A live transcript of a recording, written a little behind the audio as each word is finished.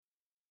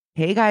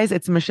Hey guys,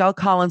 it's Michelle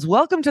Collins.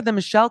 Welcome to the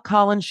Michelle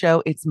Collins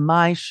Show. It's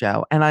my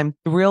show, and I'm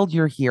thrilled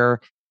you're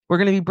here. We're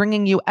going to be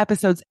bringing you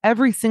episodes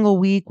every single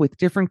week with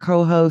different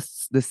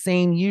co-hosts, the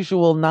same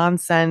usual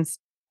nonsense,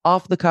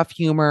 off-the-cuff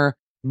humor,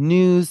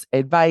 news,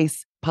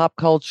 advice, pop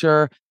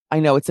culture. I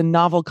know it's a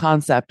novel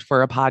concept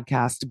for a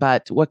podcast,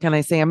 but what can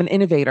I say? I'm an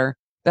innovator.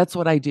 That's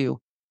what I do.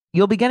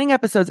 You'll be getting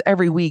episodes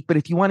every week, but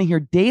if you want to hear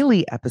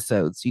daily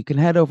episodes, you can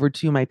head over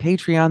to my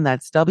Patreon.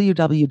 That's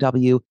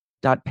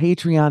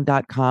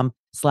www.patreon.com/Michcoll,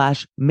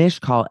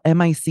 Michcoll.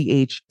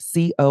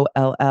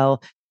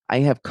 I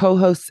have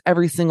co-hosts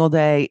every single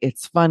day.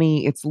 It's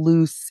funny, it's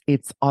loose,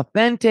 it's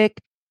authentic.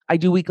 I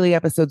do weekly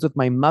episodes with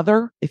my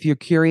mother. If you're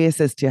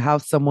curious as to how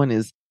someone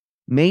is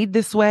made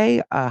this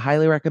way, I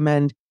highly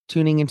recommend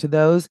tuning into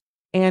those,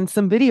 and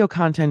some video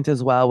content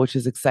as well, which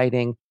is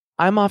exciting.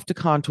 I'm off to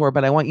Contour,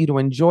 but I want you to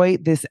enjoy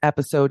this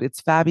episode.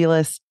 It's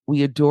fabulous.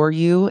 We adore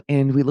you,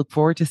 and we look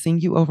forward to seeing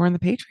you over on the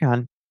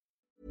Patreon.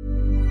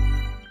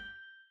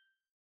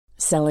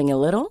 Selling a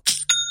little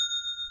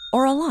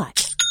or a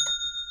lot?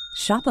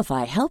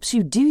 Shopify helps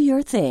you do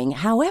your thing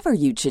however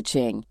you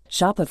cha-ching.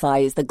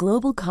 Shopify is the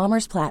global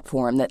commerce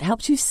platform that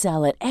helps you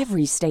sell at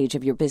every stage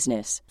of your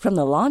business. From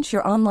the launch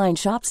your online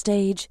shop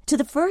stage to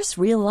the first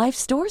real-life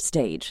store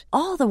stage,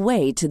 all the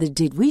way to the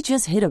did we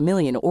just hit a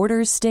million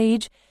orders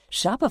stage.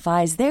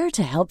 Shopify is there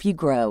to help you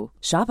grow.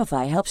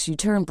 Shopify helps you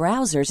turn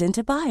browsers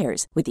into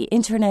buyers with the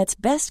internet's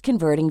best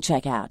converting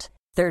checkout.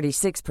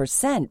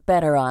 36%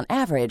 better on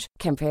average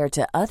compared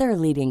to other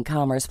leading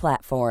commerce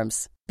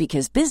platforms.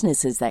 Because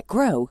businesses that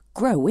grow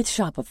with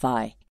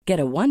Shopify. Get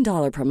a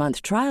 $1 per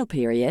month trial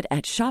period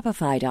at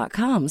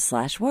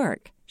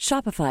shopify.com/work.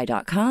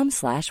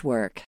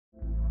 Shopify.com/work.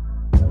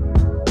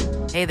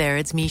 Hey there,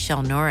 it's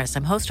Michelle Norris.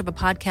 I'm host of a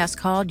podcast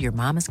called Your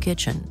Mama's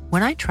Kitchen.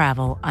 When I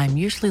travel, I'm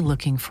usually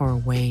looking for a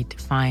way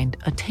to find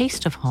a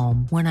taste of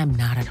home when I'm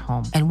not at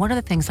home. And one of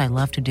the things I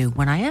love to do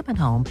when I am at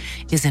home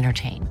is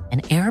entertain.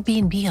 And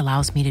Airbnb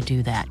allows me to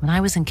do that. When I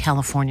was in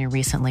California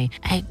recently,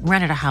 I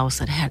rented a house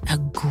that had a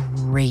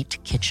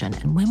great kitchen.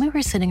 And when we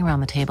were sitting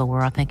around the table, we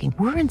were all thinking,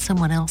 we're in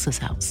someone else's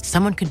house.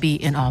 Someone could be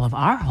in all of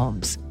our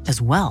homes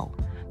as well.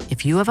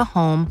 If you have a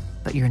home,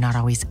 but you're not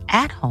always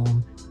at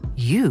home,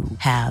 you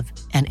have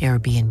an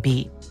Airbnb.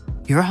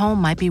 Your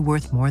home might be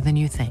worth more than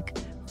you think.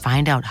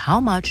 Find out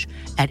how much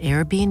at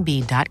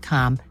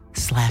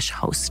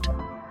airbnb.com/host.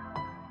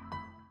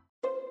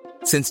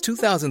 Since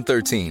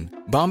 2013,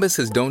 Bombas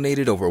has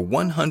donated over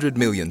 100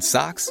 million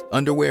socks,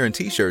 underwear, and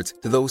T-shirts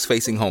to those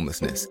facing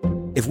homelessness.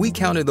 If we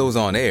counted those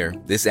on air,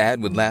 this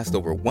ad would last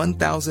over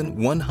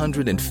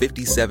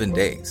 1,157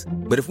 days.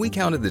 But if we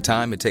counted the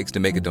time it takes to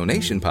make a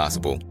donation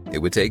possible, it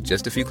would take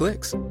just a few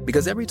clicks.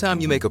 Because every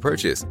time you make a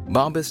purchase,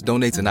 Bombas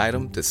donates an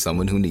item to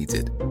someone who needs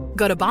it.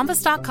 Go to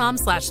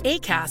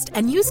bombas.com/ACAST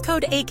and use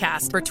code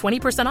ACAST for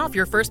 20% off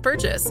your first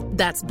purchase.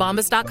 That's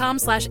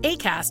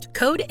bombas.com/ACAST,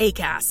 code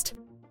ACAST.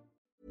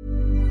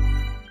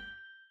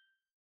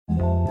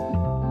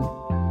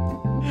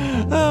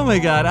 Oh my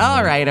God.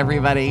 All right,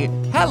 everybody.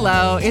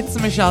 Hello, it's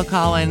Michelle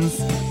Collins.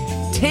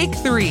 Take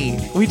 3.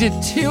 We did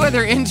 2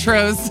 other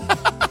intros.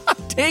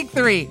 Take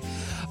 3.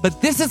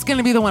 But this is going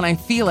to be the one. I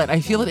feel it. I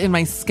feel it in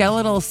my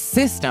skeletal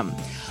system.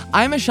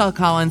 I'm Michelle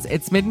Collins.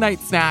 It's Midnight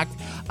Snack.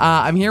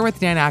 I'm here with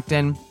Dan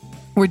Acton.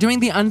 We're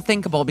doing the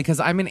unthinkable because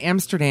I'm in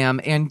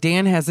Amsterdam and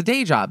Dan has a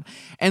day job.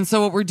 And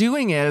so what we're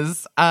doing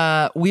is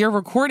we are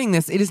recording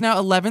this. It is now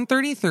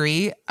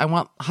 11:33. I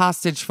want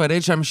hostage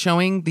footage. I'm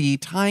showing the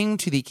time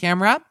to the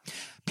camera.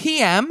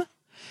 PM.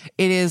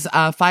 It is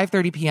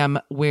 5:30 p.m.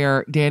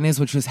 where Dan is,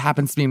 which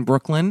happens to be in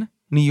Brooklyn,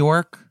 New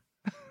York.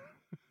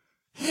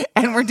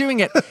 And we're doing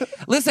it.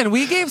 Listen,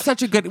 we gave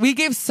such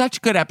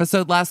good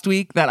episode last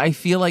week that I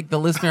feel like the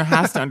listener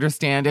has to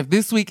understand if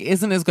this week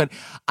isn't as good.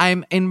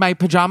 I'm in my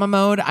pajama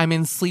mode. I'm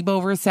in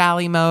sleepover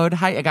Sally mode.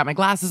 Hi, I got my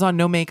glasses on,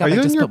 no makeup. Are you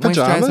I just in your put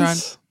moisturizer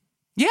pajamas? on.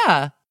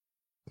 Yeah.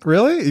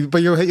 Really?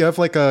 But you have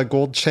like a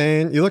gold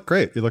chain. You look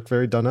great. You look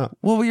very done up.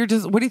 Well, what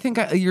do you think?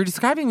 You're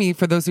describing me,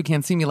 for those who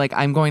can't see me, like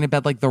I'm going to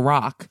bed like The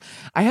Rock.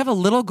 I have a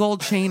little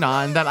gold chain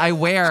on that I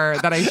wear,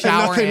 that I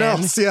shower in.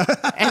 Else, yeah.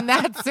 And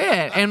that's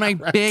it. And my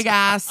big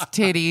ass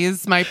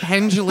titties, my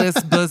pendulous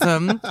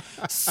bosom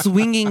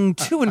swinging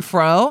to and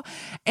fro,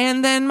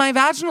 and then my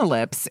vaginal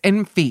lips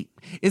and feet.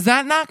 Is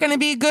that not going to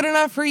be good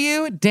enough for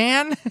you,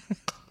 Dan?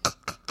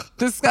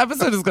 This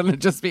episode is going to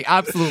just be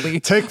absolutely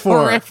Take 4.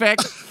 Horrific.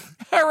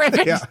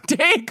 Yeah.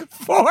 Take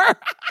 4.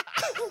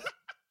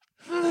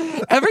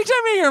 Every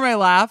time I hear my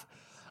laugh,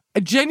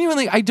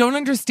 genuinely, I don't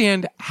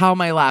understand how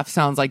my laugh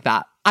sounds like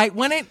that.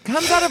 When it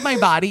comes out of my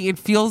body, it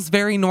feels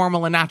very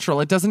normal and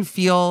natural. It doesn't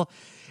feel,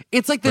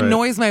 it's like the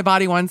noise my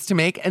body wants to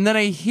make. And then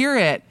I hear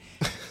it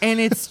and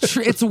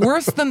it's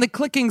worse than the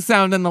clicking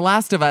sound in The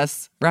Last of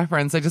Us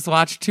reference. I just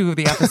watched 2 of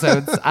the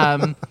episodes.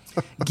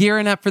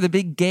 Gearing up for the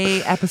big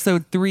gay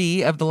episode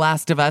 3 of The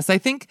Last of Us. I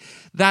think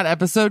that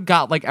episode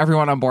got like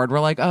everyone on board. We're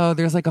like, oh,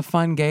 there's like a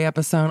fun gay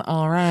episode.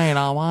 All right,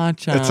 I'll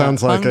watch it. It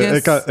sounds like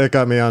it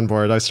got me on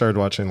board. I started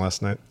watching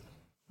last night.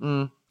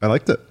 I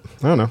liked it.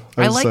 I don't know.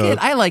 I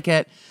like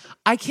it.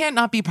 I can't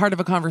not be part of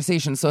a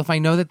conversation. So if I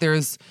know that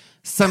there's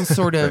some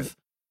sort of,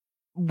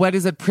 what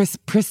is it,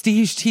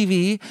 prestige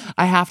TV,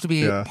 I have to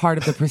be part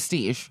of the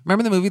prestige.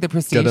 Remember the movie The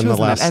Prestige? It was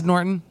about Ed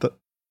Norton?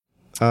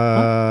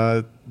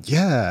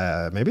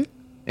 Yeah, maybe.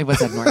 It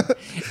was Ed Norton.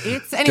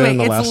 It's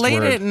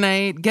late at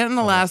night. Getting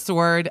the last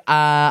word.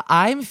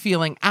 I'm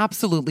feeling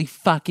absolutely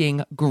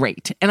fucking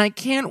great, and I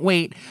can't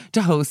wait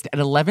to host at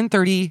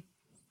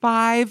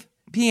 11:35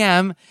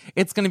 p.m.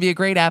 It's going to be a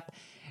great ep.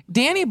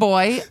 Danny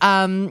boy,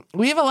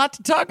 we have a lot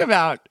to talk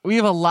about.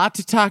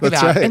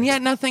 That's right. And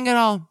yet nothing at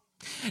all.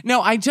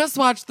 No, I just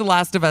watched The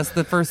Last of Us,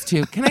 the first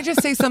two. Can I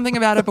just say something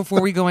about it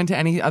before we go into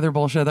any other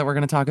bullshit that we're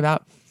going to talk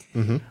about?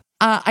 Mm-hmm.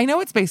 I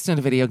know it's based on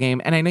a video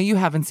game, and I know you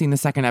haven't seen the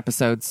second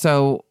episode,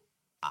 so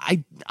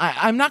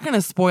I'm not going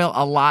to spoil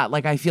a lot.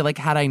 Like, I feel like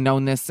had I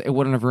known this, it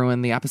wouldn't have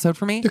ruined the episode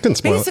for me. You can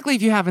spoil Basically,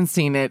 if you haven't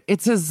seen it,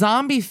 it's a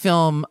zombie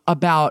film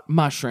about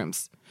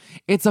mushrooms.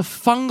 It's a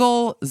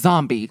fungal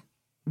zombie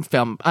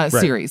film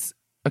series.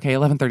 Okay,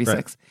 11:36.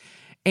 Right.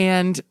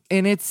 And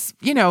it's,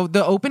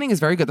 the opening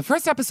is very good. The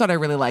first episode I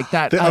really liked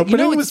that. The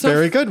opening was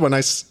very good. When I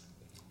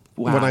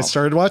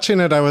started watching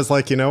it, I was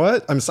like, you know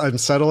what? I'm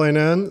settling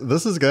in.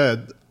 This is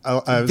good.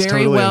 I was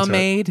very totally well into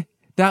made. It.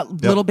 That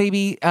little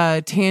baby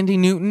Tandy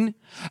Newton.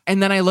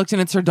 And then I looked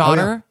and it's her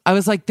daughter. Oh, yeah. I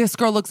was like, this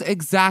girl looks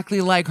exactly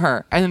like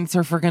her. And it's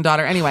her freaking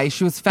daughter. Anyway,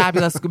 she was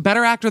fabulous.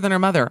 Better actor than her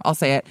mother. I'll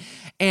say it.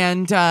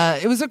 And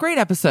it was a great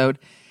episode.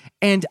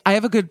 And I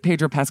have a good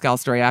Pedro Pascal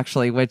story,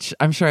 actually, which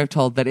I'm sure I've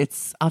told, but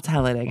I'll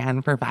tell it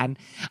again for fun.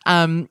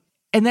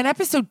 And then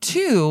episode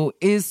 2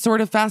 is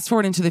sort of fast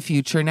forward into the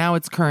future. Now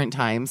it's current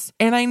times.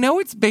 And I know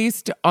it's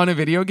based on a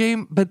video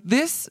game, but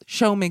this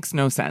show makes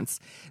no sense.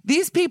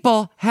 These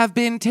people have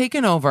been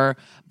taken over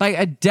by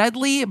a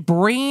deadly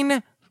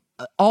brain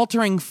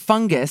altering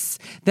fungus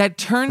that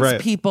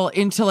turns people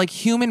into like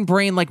human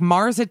brain, like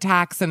Mars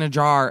Attacks in a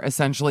jar,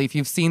 essentially, if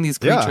you've seen these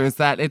creatures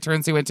that it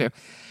turns you into.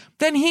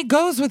 Then he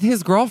goes with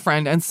his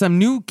girlfriend and some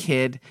new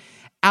kid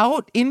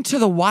out into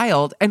the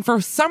wild, and for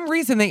some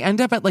reason they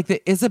end up at like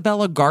the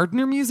Isabella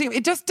Gardner Museum.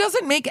 It just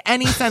doesn't make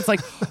any sense.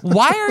 Like,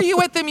 why are you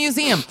at the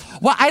museum?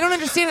 Well, I don't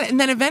understand it. And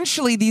then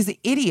eventually these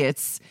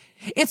idiots,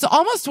 it's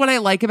almost what I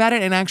like about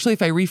it, and actually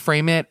if I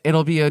reframe it,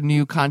 it'll be a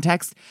new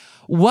context.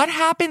 What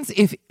happens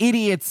if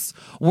idiots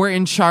were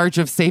in charge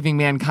of saving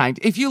mankind?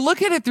 If you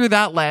look at it through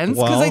that lens,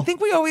 because I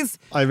think we always,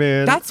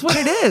 that's what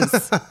it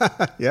is.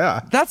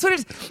 Yeah. That's what it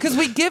is. Because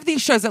we give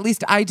these shows, at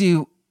least I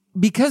do,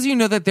 because you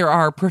know that there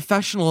are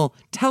professional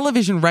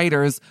television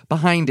writers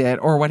behind it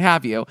or what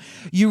have you,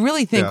 you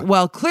really think,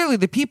 well, clearly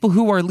the people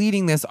who are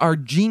leading this are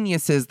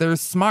geniuses. They're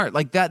smart.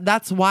 Like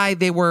that's why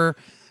they were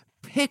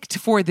picked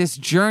for this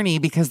journey,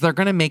 because they're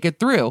going to make it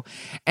through.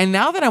 And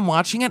now that I'm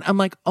watching it, I'm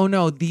like, oh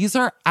no, these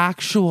are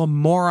actual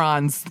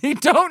morons. They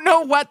don't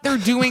know what they're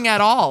doing at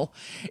all.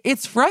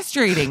 It's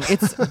frustrating.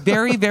 It's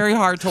very, very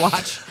hard to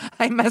watch,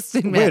 I must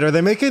admit. Wait, are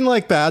they making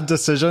like bad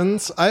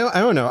decisions?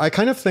 I don't know. I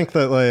kind of think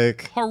that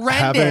like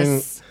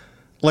horrendous.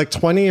 Like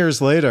 20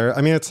 years later,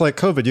 I mean, it's like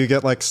COVID. You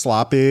get like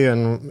sloppy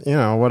and,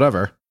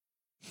 whatever.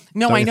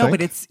 No, I know,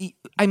 but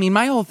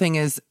my whole thing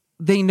is,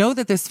 they know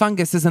that this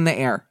fungus is in the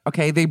air,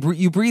 okay?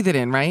 You breathe it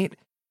in, right?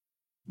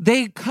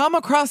 They come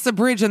across the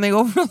bridge and they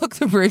overlook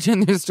the bridge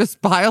and there's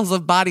just piles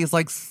of bodies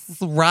like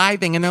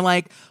writhing, and they're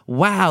like,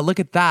 wow, look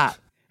at that.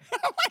 I'm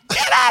like,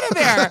 get out of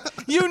there.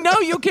 You know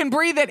you can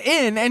breathe it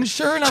in, and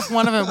sure enough,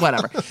 one of them,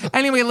 whatever.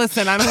 Anyway,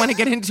 listen, I don't want to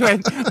get into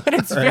it, but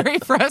it's very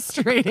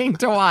frustrating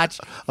to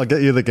watch. I'll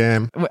get you the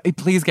game.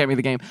 Please get me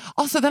the game.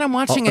 Also, then I'm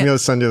watching it. I'm going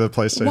to send you the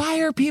PlayStation. Why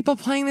are people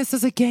playing this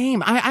as a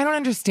game? I don't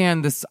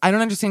understand this. I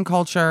don't understand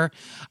culture.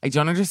 I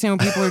don't understand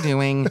what people are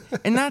doing.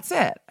 And that's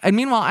it. And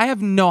meanwhile, I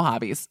have no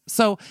hobbies.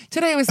 So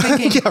today I was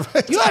thinking,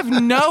 you have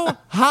no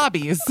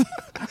hobbies.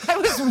 I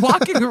was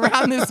walking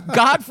around this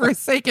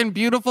godforsaken,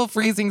 beautiful,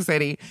 freezing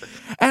city.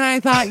 And I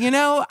thought,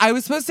 I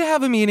was supposed to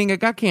have a meeting.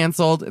 It got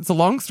canceled. It's a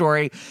long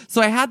story.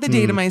 So I had the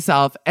day to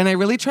myself, and I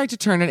really tried to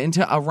turn it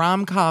into a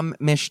rom-com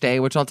mish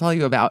day, which I'll tell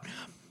you about.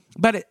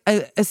 But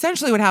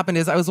essentially what happened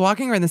is I was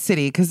walking around the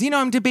city because,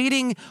 I'm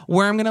debating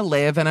where I'm going to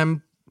live, and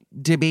I'm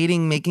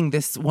debating making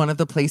this one of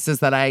the places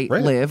that I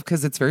live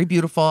because it's very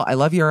beautiful. I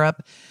love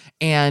Europe,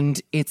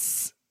 and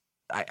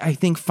I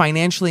think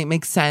financially it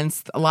makes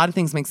sense. A lot of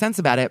things make sense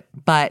about it.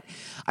 But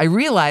I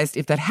realized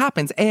if that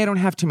happens, A, I don't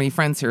have too many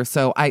friends here.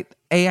 So I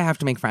have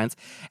to make friends.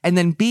 And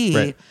then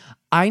B,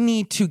 I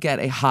need to get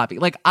a hobby.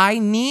 Like I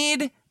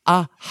need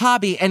a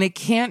hobby, and it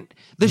can't,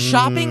 the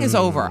shopping is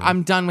over.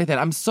 I'm done with it.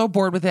 I'm so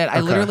bored with it.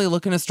 I literally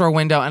look in a store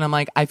window and I'm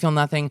like, I feel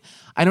nothing.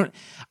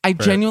 I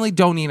genuinely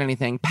don't need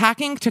anything.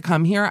 Packing to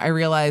come here, I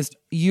realized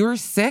you're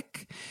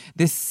sick.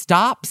 This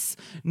stops.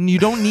 You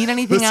don't need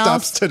anything else.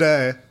 This stops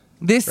today.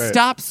 This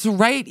stops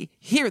right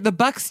here. The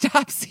buck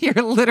stops here,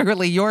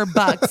 literally. Your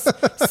bucks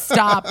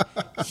stop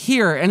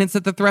here. And it's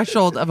at the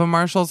threshold of a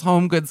Marshall's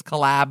Home Goods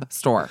collab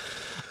store.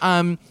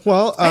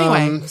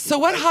 Anyway, so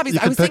what hobbies?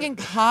 I was thinking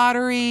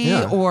pottery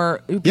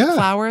or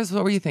flowers.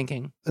 What were you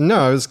thinking? No,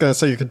 I was going to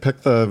say you could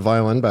pick the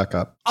violin back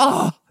up.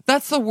 Oh,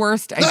 that's the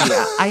worst idea.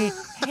 I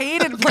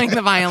hated playing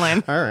the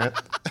violin. All right.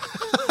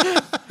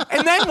 And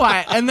then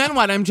what? And then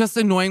what? I'm just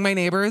annoying my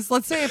neighbors.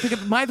 Let's say I pick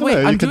up. By the way,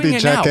 No, I'm you could doing be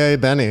it Jack now. A.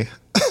 Benny.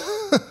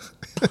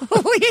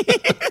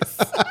 Please.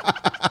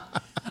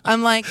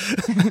 I'm like,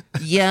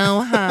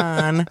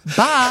 Johann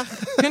Bach,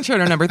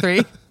 Concerto Number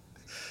 3.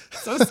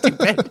 So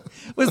stupid.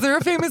 Was there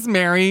a famous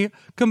Mary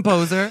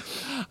composer?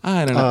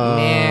 I don't know.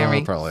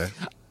 Mary. Probably.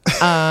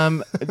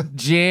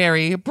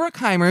 Jerry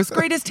Bruckheimer's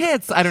greatest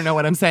hits. I don't know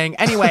what I'm saying.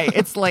 Anyway,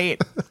 it's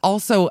late.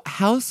 Also,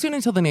 how soon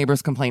until the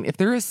neighbors complain? If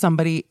there is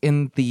somebody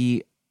in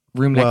the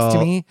room next to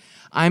me,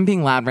 I'm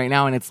being loud right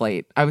now and it's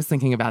late. I was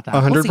thinking about that.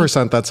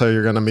 100% that's how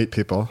you're going to meet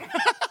people.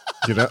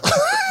 You know?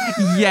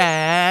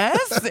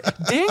 Yes.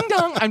 Ding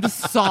dong. I'm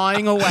just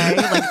sawing away.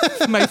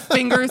 Like my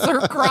fingers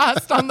are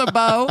crossed on the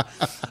bow.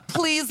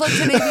 Please let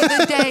today be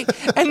the day.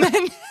 And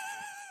then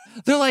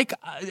they're like,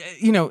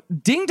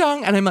 ding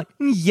dong. And I'm like,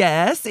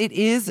 yes, it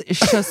is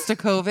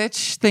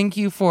Shostakovich. Thank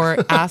you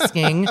for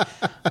asking.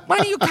 Why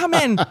don't you come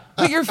in?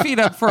 Put your feet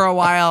up for a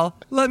while.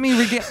 Let me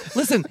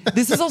Listen,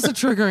 this is also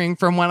triggering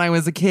from when I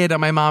was a kid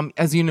and my mom,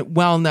 as you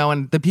well know,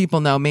 and the people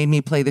know, made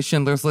me play the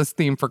Schindler's List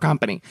theme for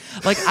Company.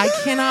 Like, I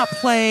cannot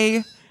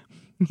play,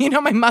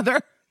 my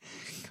mother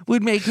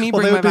would make me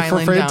bring they my would be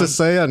violin afraid down. to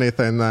say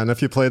anything then.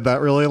 If you played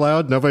that really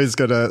loud, nobody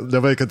could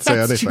say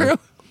That's anything. true.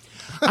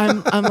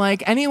 I'm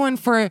like, anyone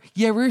for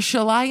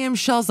Yerushalayim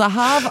Shel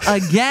Zahav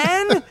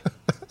again?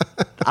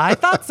 I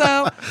thought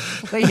so.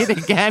 Play it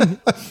again.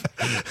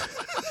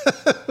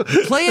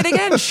 Play it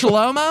again,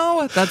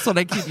 Shlomo. That's what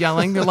I keep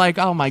yelling. They're like,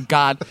 oh my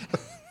God.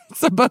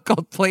 It's a book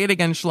called Play It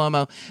Again,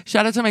 Shlomo.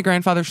 Shout out to my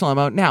grandfather,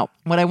 Shlomo. Now,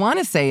 what I want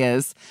to say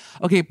is,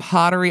 okay,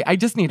 pottery. I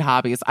just need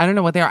hobbies. I don't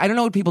know what they are. I don't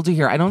know what people do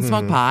here. I don't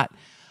smoke pot.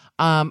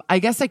 I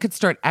guess I could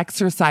start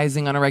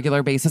exercising on a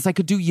regular basis. I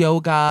could do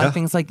yoga,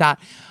 things like that.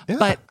 Yeah.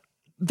 But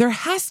there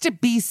has to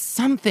be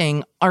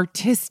something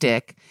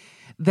artistic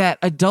that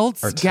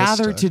adults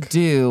gather to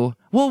do.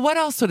 Well, what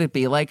else would it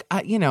be? Like,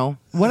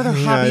 what other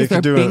hobbies?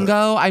 There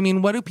bingo. I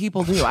mean, what do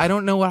people do? I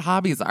don't know what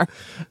hobbies are.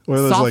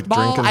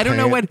 Softball. I don't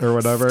know what or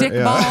whatever.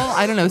 Stickball.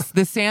 I don't know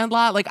the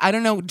Sandlot. Like, I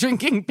don't know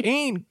drinking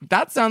paint.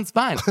 That sounds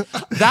fun.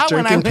 That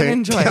one I would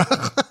enjoy.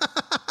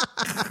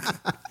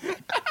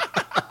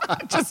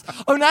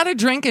 Not a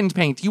drink and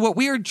paint.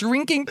 We are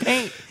drinking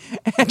paint.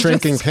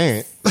 Drinking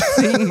paint.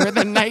 Seeing where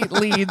the night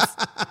leads.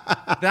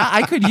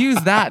 I could use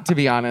that, to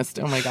be honest.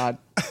 Oh my God.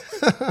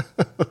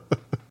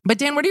 But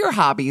Dan, what are your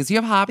hobbies? You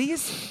have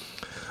hobbies?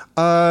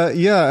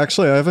 Yeah,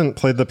 actually, I haven't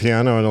played the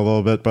piano in a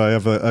little bit, but I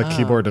have a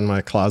keyboard in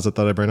my closet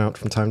that I bring out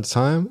from time to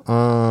time.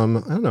 I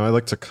don't know. I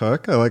like to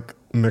cook. I like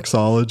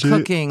mixology.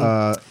 Cooking.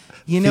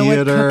 You know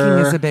theater, what?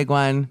 Cooking is a big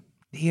one.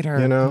 Theater.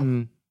 You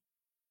know?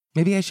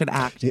 Maybe I should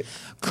act.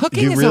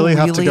 Cooking you is really a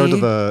have to go to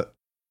the...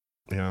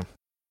 Yeah.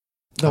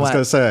 I was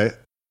going to say,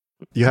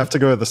 you have to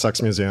go to the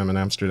Sex Museum in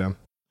Amsterdam.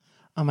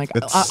 Oh my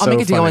God. It's I'll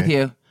make a deal with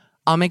you.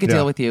 I'll make a deal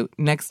Yeah. with you.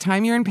 Next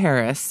time you're in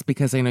Paris,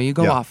 because I know you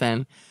go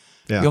often,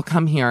 you'll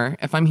come here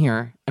if I'm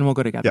here and we'll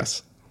go together.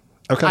 Yes.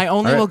 Okay. I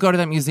only All right. will go to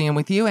that museum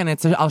with you and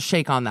I'll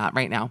shake on that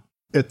right now.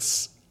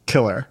 It's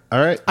killer. All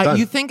right. Done.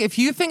 If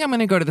you think I'm going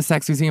to go to the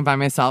Sex Museum by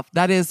myself,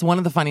 that is one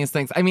of the funniest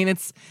things. I mean,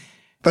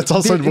 That's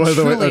also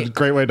a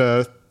great way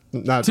to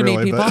not to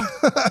really, meet people.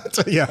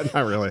 But yeah,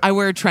 not really. I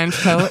wear a trench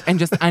coat and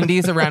just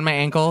undies around my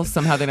ankles.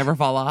 Somehow they never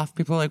fall off.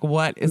 People are like,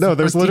 what is No, the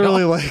there's deal?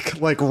 literally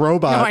like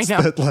robots No, I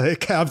know. that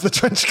like have the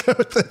trench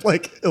coat that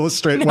like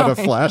illustrate what a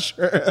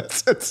flasher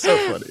is. It's so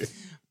funny.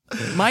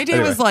 My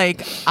day was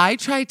like, I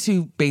tried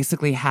to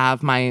basically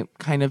have my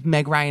kind of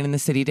Meg Ryan in the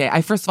City day.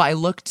 First of all, I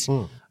looked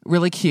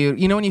really cute.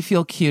 You know, when you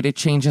feel cute, it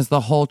changes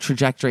the whole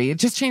trajectory. It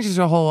just changes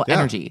your whole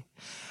energy.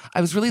 I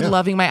was really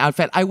loving my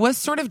outfit. I was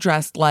sort of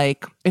dressed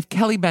like if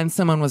Kelly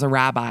Ben-Simon was a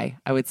rabbi,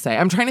 I would say.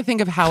 I'm trying to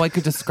think of how I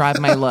could describe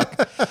my look.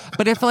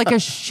 But if like a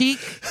chic,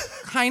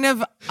 kind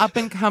of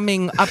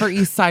up-and-coming Upper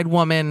East Side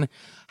woman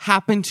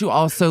happened to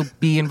also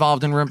be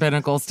involved in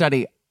rabbinical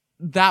study,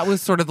 that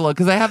was sort of the look.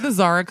 Because I have the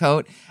Zara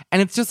coat,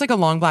 and it's just like a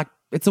long black,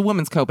 it's a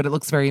woman's coat, but it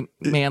looks very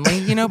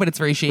manly, but it's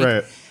very chic.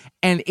 Right.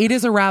 And it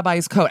is a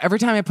rabbi's coat. Every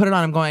time I put it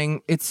on, I'm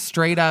going, it's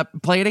straight up,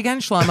 play it again,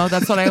 Shlomo.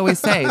 That's what I always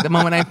say the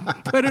moment I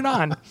put it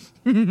on.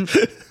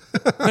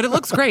 But it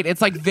looks great. It's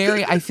like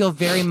I feel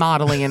very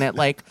modelly in it.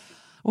 Like,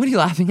 what are you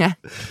laughing at?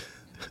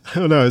 I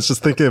don't know. I was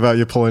just thinking about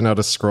you pulling out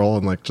a scroll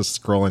and like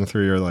just scrolling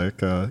through your like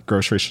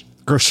grocery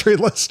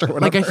list or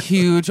whatever. Like a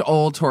huge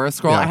old Torah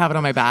scroll. Yeah. I have it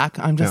on my back.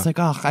 I'm just like,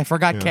 oh, I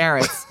forgot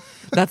carrots.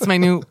 That's my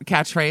new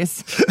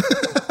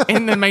catchphrase.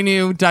 And then my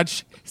new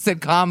Dutch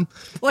sitcom,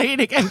 play it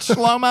again,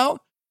 Shlomo.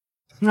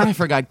 I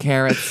forgot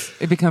carrots.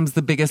 It becomes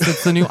the biggest.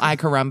 It's the new I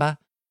Caramba.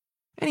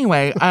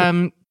 Anyway,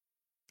 where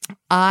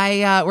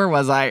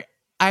was I?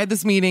 I had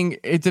this meeting.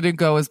 It didn't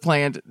go as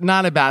planned.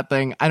 Not a bad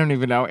thing. I don't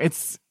even know.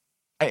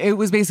 It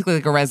was basically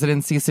like a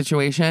residency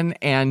situation.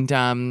 And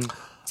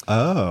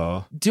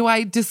do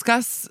I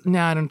discuss?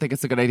 No, I don't think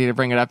it's a good idea to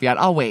bring it up yet.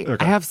 I'll wait.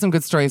 Okay. I have some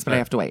good stories, but I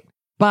have to wait.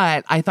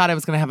 But I thought I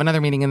was going to have another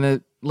meeting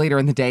later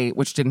in the day,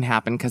 which didn't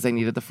happen because I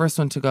needed the first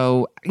one to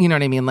go, you know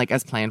what I mean? Like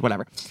as planned,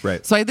 whatever.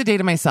 Right. So I had the day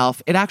to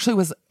myself. It actually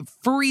was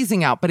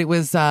freezing out, but it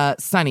was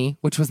sunny,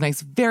 which was nice,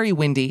 very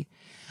windy.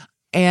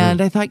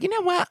 And I thought, you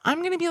know what? I'm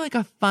going to be like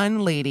a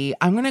fun lady.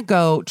 I'm going to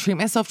go treat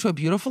myself to a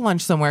beautiful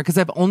lunch somewhere because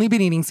I've only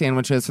been eating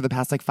sandwiches for the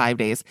past like 5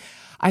 days.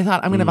 I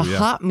thought I'm going to have a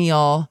hot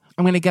meal.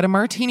 I'm going to get a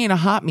martini and a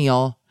hot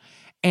meal.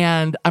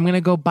 And I'm going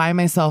to go buy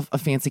myself a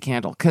fancy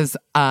candle because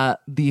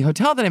the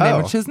hotel that I'm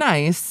in, which is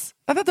nice,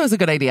 I thought that was a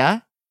good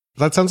idea.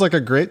 That sounds like a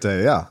great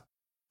day. Yeah.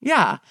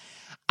 Yeah.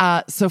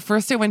 So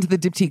first I went to the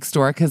Diptyque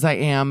store because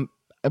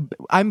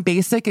I'm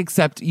basic,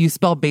 except you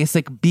spell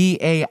basic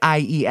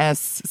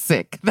BAIES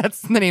sick.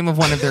 That's the name of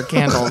one of their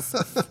candles.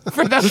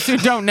 For those who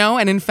don't know.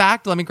 And in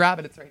fact, let me grab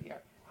it. It's right here.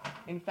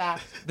 In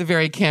fact, the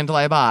very candle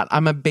I bought.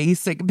 I'm a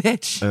basic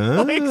bitch.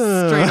 Like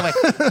straight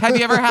away. Have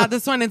you ever had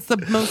this one? It's the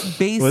most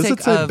basic. What does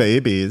it say?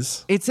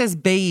 Babies. It says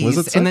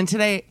bays. And then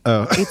today,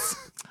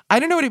 I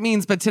don't know what it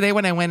means, but today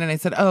when I went and I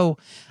said,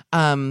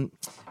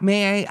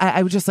 may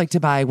I would just like to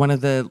buy one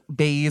of the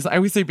bays. I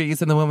always say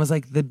bays. And the one was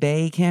like, the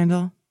bay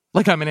candle.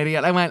 Like I'm an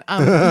idiot. I went,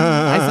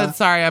 I said,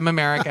 sorry, I'm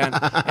American.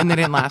 And they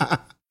didn't laugh.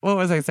 What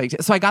was I saying?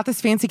 So I got this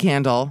fancy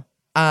candle.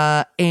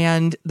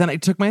 And then I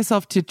took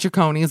myself to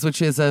Cicconi's,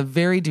 which is a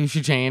very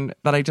douchey chain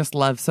that I just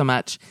love so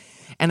much.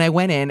 And I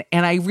went in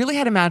and I really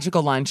had a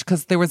magical lunch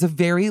because there was a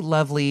very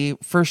lovely,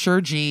 for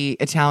sure G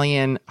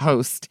Italian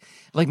host,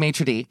 like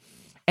maitre d'.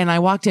 And I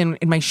walked in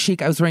my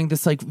chic, I was wearing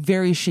this like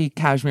very chic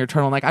cashmere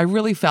turtleneck. I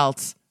really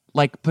felt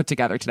like put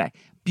together today.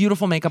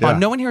 Beautiful makeup on.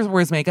 No one here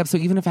wears makeup. So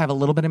even if I have a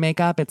little bit of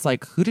makeup, it's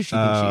like, who does she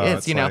think she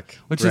is? You know, like,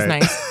 which is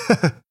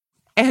nice.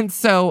 And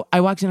so I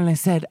walked in and I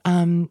said,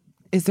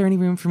 is there any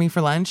room for me for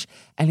lunch?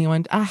 And he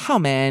went, how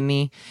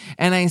many?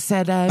 And I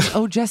said,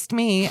 just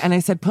me. And I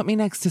said, put me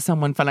next to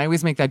someone fun. I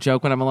always make that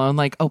joke when I'm alone,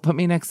 like, put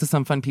me next to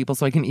some fun people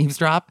so I can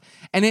eavesdrop.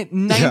 And it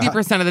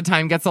 90% of the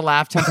time gets a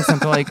laugh, 10%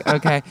 they're like,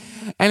 okay.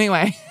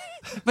 Anyway,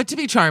 but to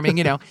be charming,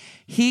 you know,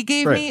 he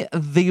gave me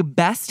the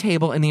best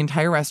table in the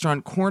entire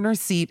restaurant, corner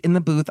seat in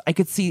the booth. I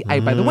could see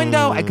by the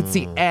window. I could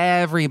see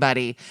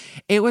everybody.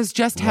 It was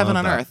just heaven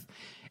on earth.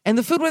 And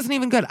the food wasn't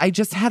even good. I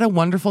just had a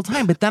wonderful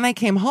time. But then I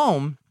came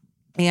home.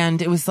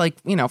 And it was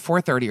like,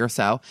 4:30 or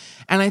so.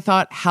 And I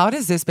thought, how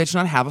does this bitch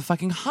not have a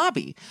fucking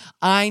hobby?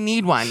 I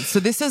need one. So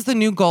this is the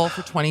new goal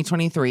for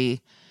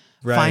 2023.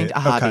 Right. Find a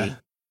hobby. Okay.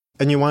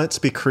 And you want it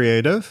to be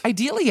creative?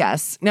 Ideally,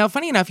 yes. Now,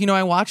 funny enough,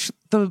 I watched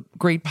the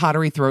Great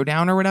Pottery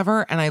Throwdown or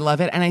whatever, and I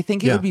love it. And I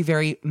think it would be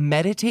very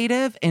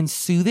meditative and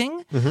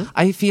soothing. Mm-hmm.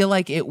 I feel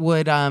like it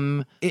would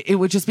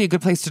just be a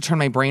good place to turn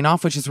my brain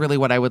off, which is really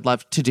what I would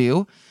love to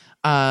do.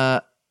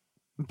 But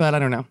I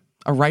don't know.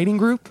 A writing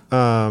group?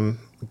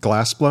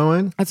 Glass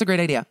blowing? That's a great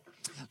idea.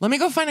 Let me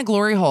go find a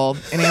glory hole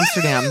in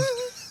Amsterdam.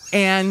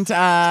 And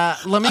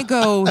let me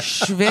go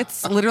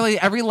schwitz literally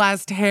every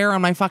last hair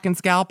on my fucking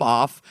scalp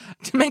off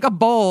to make a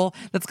bowl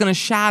that's going to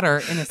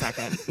shatter in a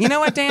second. You know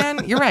what,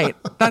 Dan? You're right.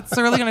 That's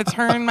really going to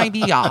turn my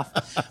bee off.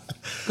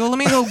 Let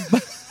me go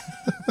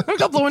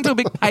blow into a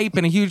big pipe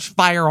in a huge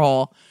fire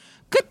hole.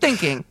 Good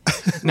thinking.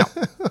 No.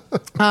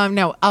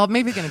 No, I'll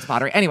maybe get into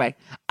pottery. Anyway,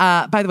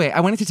 by the way, I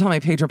wanted to tell my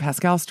Pedro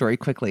Pascal story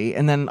quickly.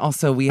 And then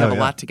also we have a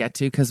lot to get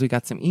to because we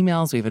got some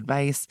emails. We have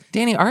advice.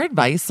 Danny, our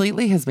advice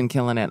lately has been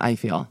killing it, I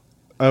feel.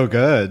 Oh,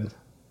 good.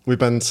 We've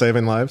been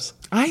saving lives?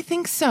 I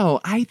think so.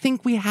 I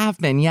think we have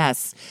been,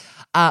 yes.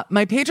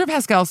 My Pedro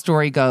Pascal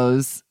story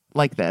goes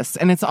like this.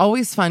 And it's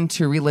always fun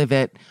to relive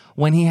it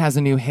when he has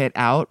a new hit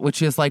out,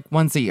 which is like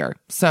once a year.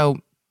 So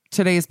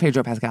today is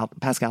Pedro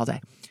Pascal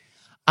Day.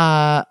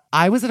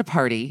 I was at a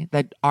party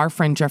that our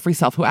friend Jeffrey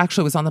Self, who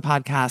actually was on the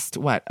podcast,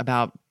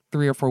 about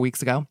 3 or 4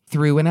 weeks ago,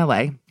 threw in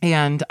LA.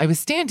 And I was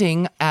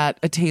standing at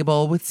a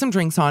table with some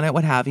drinks on it,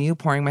 what have you,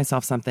 pouring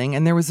myself something.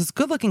 And there was this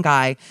good looking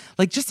guy,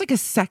 just like a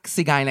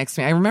sexy guy next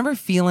to me. I remember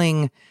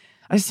feeling,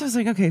 I was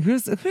like, okay,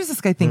 who's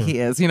this guy think he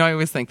is? I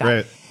always think that.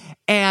 Right.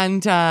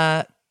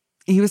 And,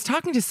 he was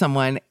talking to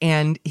someone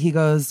and he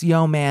goes,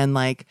 yo man,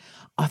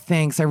 oh,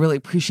 thanks. I really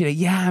appreciate it.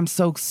 Yeah, I'm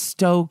so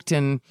stoked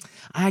and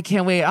I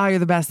can't wait. Oh, you're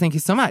the best. Thank you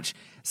so much.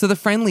 So the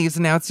friend leaves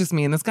and now it's just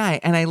me and this guy.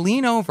 And I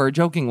lean over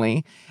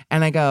jokingly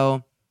and I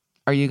go,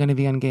 are you going to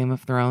be on Game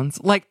of Thrones?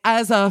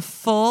 As a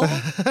full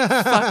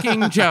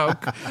fucking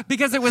joke.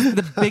 Because it was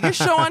the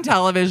biggest show on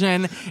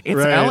television. It's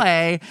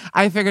LA.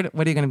 I figured,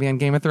 what are you going to be on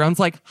Game of Thrones?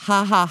 Ha,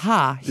 ha,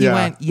 ha. He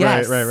went,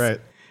 yes. Right.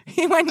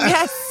 He went,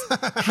 yes.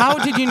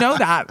 How did you know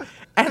that?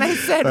 And I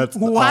said, that's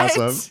what?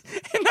 Awesome.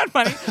 Isn't that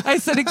funny? I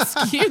said,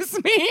 excuse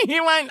me?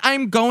 He went,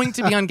 I'm going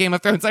to be on Game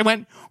of Thrones. I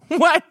went,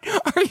 what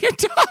are you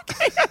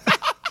talking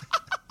about?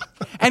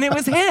 And it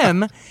was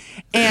him.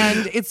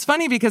 And it's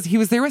funny because he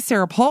was there with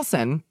Sarah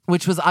Paulson,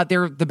 which was,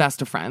 they're the best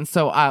of friends.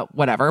 So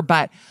whatever.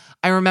 But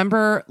I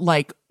remember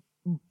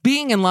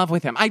being in love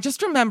with him. I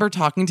just remember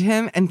talking to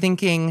him and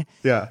thinking,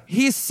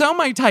 he's so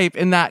my type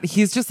in that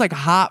he's just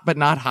hot, but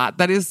not hot.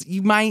 That is,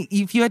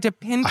 if you had to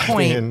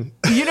pinpoint,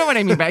 you know what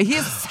I mean? But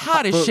he's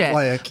hot as shit,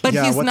 but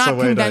he's not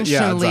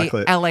conventionally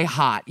LA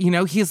hot.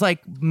 He's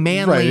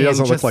manly. Right, he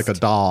doesn't look like a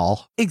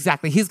doll.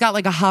 Exactly. He's got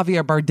a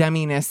Javier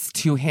Bardem-iness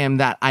to him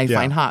that I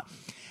find hot.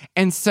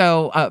 And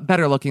so,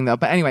 better looking though.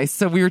 But anyway,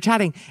 so we were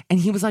chatting and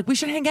he was like, we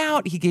should hang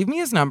out. He gave me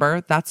his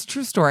number. That's a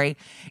true story.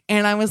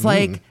 And I was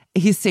like,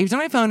 He's saved on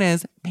my phone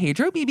as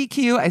Pedro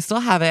BBQ. I still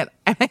have it.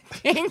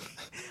 And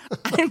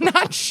I'm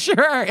not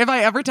sure if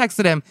I ever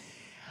texted him.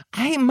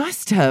 I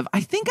must have.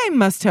 I think I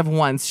must have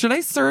once. Should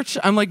I search?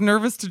 I'm like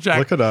nervous to check.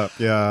 Look it up.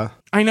 Yeah.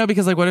 I know,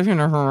 because like, what if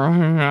you're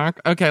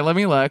okay, let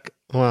me look.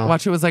 Wow.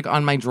 Watch, it was like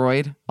on my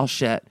Droid. Oh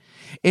shit.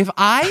 If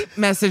I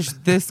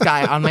messaged this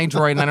guy on my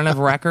Droid and I don't have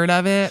a record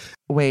of it,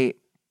 wait,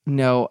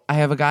 no, I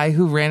have a guy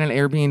who ran an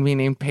Airbnb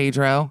named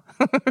Pedro.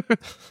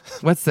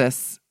 What's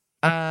this?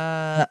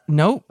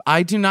 Nope,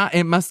 I do not.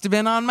 It must have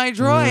been on my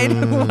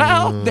Droid.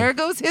 Well, there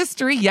goes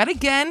history yet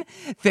again.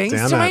 Thanks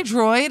Damn to it. my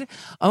Droid.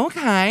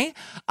 Okay.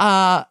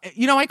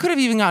 I could have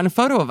even gotten a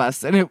photo of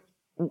us, and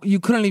you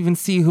couldn't even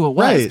see who it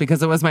was Right.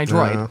 because it was my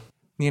Droid. Yeah.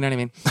 You know what I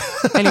mean?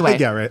 Anyway,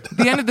 Yeah, right.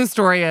 the end of the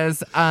story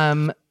is,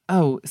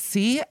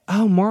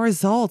 more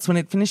results when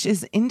it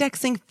finishes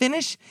indexing.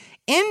 Finish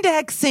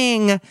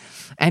indexing.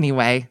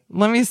 Anyway,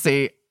 let me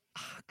see.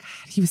 Oh,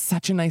 God, he was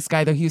such a nice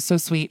guy, though. He was so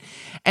sweet.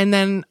 And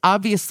then,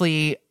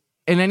 obviously,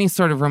 in any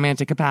sort of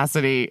romantic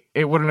capacity,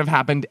 it wouldn't have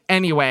happened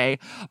anyway.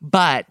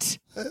 But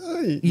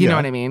you know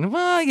what I mean?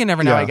 Well, you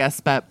never know, Yeah. I guess.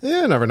 But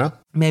Yeah, you never know.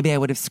 maybe I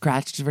would have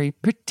scratched a very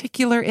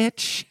particular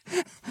itch.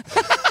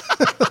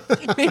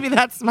 Maybe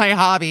that's my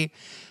hobby.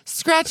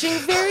 Scratching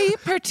very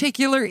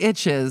particular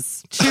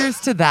itches.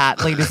 Cheers to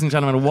that, ladies and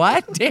gentlemen.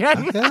 What,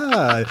 Dan?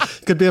 Yeah.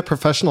 You could be a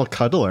professional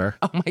cuddler.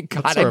 Oh my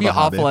God, That's sort I'd of be a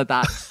hobby. awful at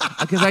that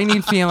because I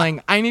need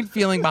feeling. I need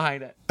feeling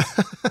behind it.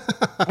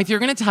 If you're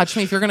going to touch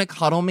me, if you're going to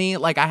cuddle me,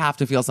 like I have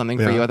to feel something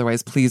for Yeah. you.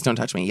 Otherwise, please don't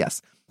touch me.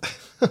 Yes.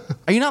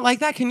 Are you not like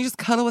that? Can you just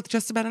cuddle with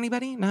just about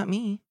anybody? Not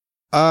me.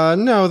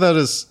 No, that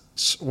is,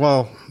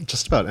 well,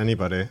 just about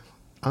anybody.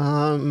 I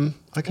can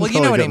Well, you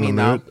totally know what get I in the mean,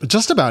 mood.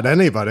 Just about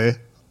anybody.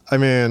 I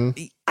mean,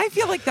 I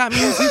feel like that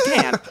means you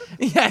can.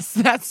 Yes,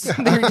 they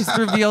just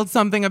revealed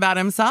something about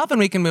himself and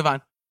we can move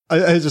on.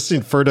 I just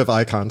need furtive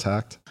eye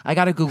contact. I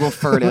got to Google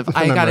furtive.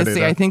 I I'm got to ready see.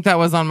 to- I think that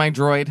was on my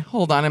Droid.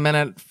 Hold on a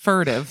minute.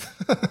 Furtive.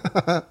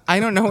 I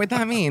don't know what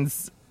that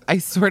means. I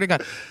swear to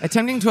God.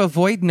 Attempting to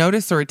avoid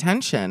notice or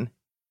attention.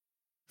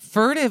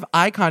 Furtive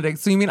eye contact.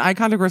 So you mean eye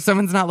contact where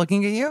someone's not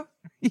looking at you?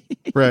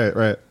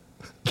 Right.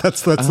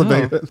 That's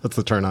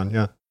the turn on.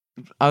 Yeah.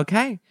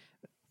 Okay.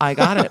 I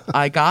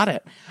got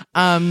it.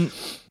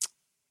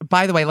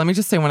 By the way, let me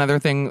just say one other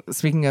thing.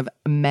 Speaking of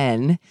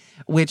men,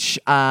 which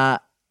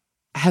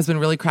has been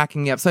really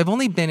cracking me up. So I've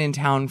only been in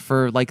town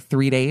for like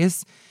 3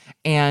 days.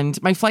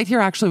 And my flight here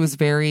actually was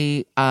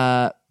very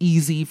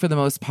easy for the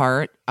most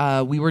part.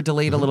 We were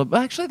delayed a little bit.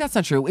 Actually, that's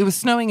not true. It was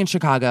snowing in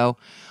Chicago.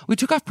 We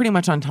took off pretty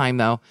much on time,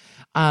 though.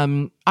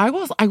 I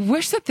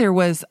wish that there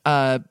was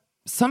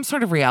some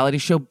sort of reality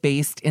show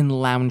based in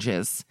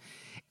lounges.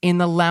 In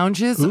the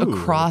lounges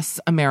across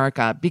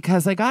America,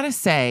 because I gotta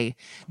say,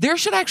 there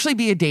should actually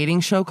be a dating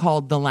show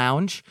called The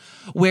Lounge,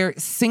 where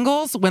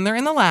singles, when they're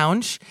in the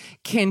lounge,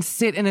 can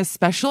sit in a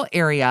special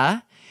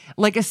area,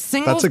 like a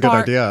singles That's a good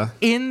bar idea.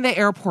 in the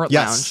airport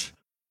Yes. lounge.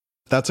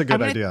 That's a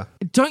good idea.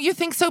 Don't you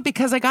think so?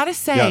 Because I gotta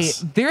say,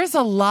 Yes. there's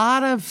a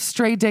lot of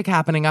straight dick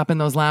happening up in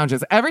those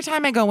lounges. Every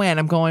time I go in,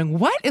 I'm going,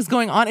 what is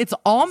going on? It's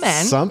all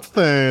men.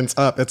 Something's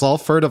up. It's all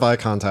furtive eye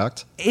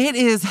contact. It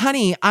is,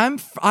 honey. I'm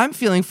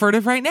feeling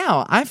furtive right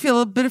now. I feel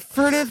a bit of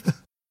furtive.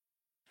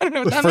 I don't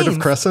know what that Furtive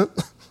means. crescent.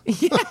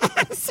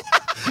 Yes.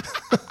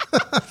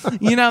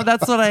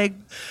 That's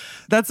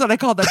what I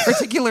call that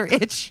particular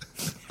itch.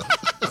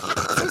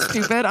 So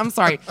stupid. I'm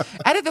sorry.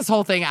 Edit this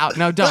whole thing out.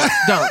 No, don't.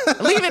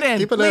 Leave it in.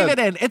 Keep it Leave in. it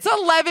in. It's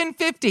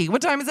 11:50.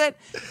 What time is it?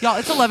 Y'all,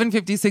 it's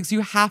 11:56.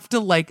 You have to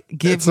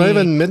give It's me. not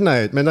even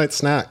midnight. Midnight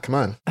snack. Come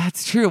on.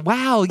 That's true.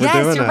 Wow. Yes,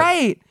 doing you're it.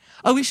 right.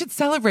 Oh, we should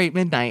celebrate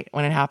midnight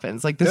when it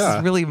happens. Like, this Yeah.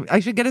 is really, I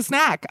should get a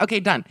snack. Okay,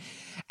 done.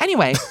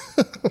 Anyway,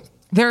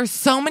 there are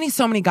so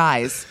many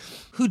guys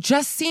who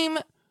just seem,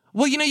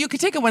 well, you could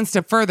take it one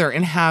step further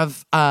and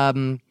have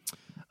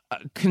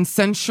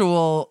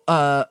consensual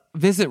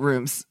visit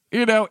rooms,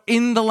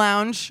 in the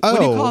lounge. What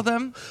do you call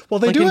them? Well,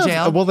 they Like do in have.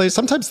 jail? Well, they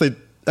sometimes they.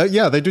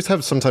 They do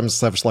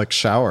sometimes have like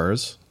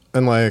showers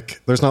and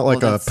like there's not like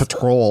a that's-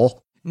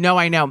 patrol. No,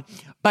 I know.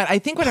 But I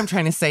think what I'm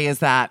trying to say is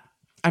that,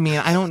 I mean,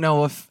 I don't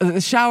know if the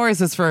showers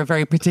is for a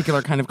very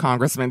particular kind of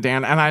congressman,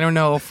 Dan, and I don't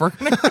know if we're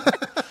going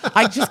to,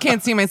 I just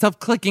can't see myself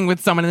clicking with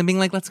someone and then being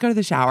like, let's go to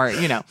the shower,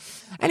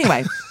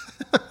 Anyway.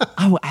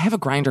 Oh, I have a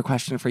grinder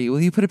question for you.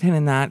 Will you put a pin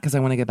in that? Because I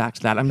want to get back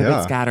to that. I'm a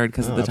bit scattered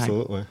because of the time.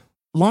 Absolutely.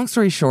 Long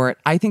story short,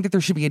 I think that there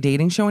should be a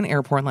dating show in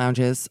airport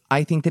lounges.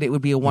 I think that it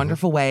would be a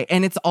wonderful way.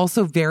 And it's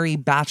also very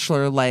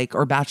bachelor-like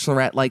or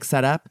bachelorette-like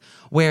setup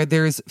where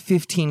there's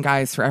 15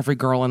 guys for every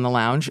girl in the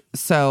lounge.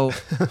 So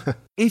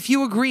if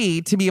you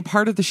agree to be a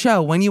part of the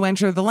show when you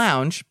enter the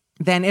lounge,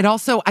 then it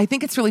also, I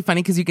think it's really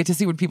funny because you get to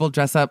see what people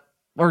dress up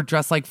or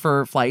dress like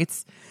for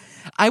flights.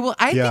 I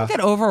think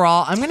that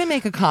overall, I'm going to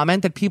make a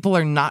comment that people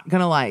are not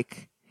going to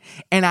like.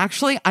 And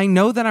actually, I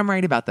know that I'm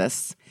right about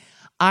this.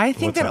 I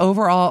think that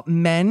overall,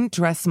 men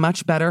dress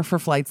much better for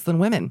flights than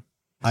women.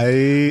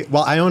 I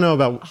don't know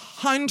about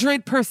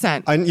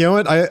 100%. you know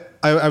what?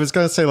 I was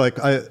gonna say like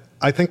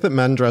I think that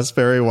men dress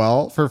very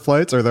well for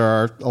flights, or there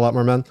are a lot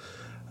more men.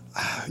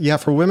 Yeah,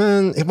 for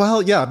women,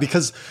 well, yeah,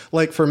 because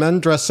like for men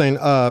dressing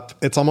up,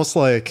 it's almost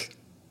like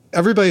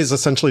everybody's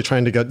essentially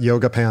trying to get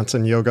yoga pants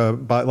and yoga,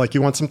 but like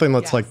you want something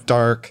that's like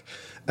dark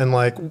and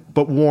like,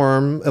 but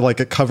warm, like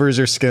it covers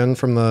your skin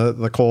from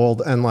the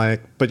cold and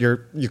like, but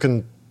you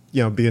can,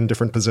 be in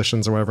different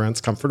positions or whatever, and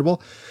it's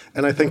comfortable.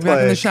 And I think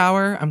back in the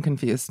shower, I'm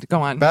confused. Go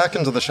on. Back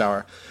into the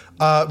shower.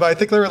 But I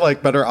think there are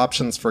like better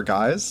options for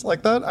guys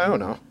like that. I don't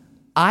know.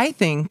 I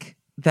think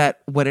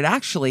that what it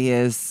actually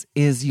is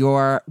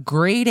your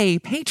grade A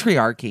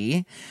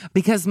patriarchy,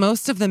 because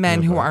most of the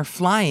men who are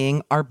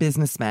flying are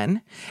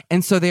businessmen.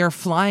 And so they are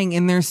flying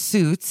in their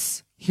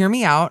suits. Hear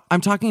me out. I'm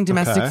talking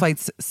domestic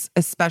flights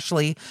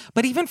especially,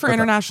 but even for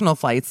international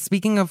flights,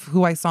 speaking of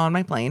who I saw on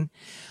my plane,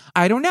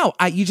 I don't know.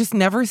 You just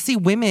never see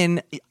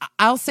women.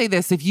 I'll say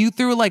this. If you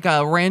threw like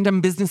a random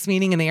business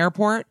meeting in the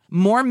airport,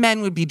 more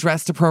men would be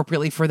dressed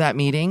appropriately for that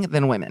meeting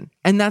than women.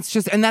 And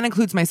that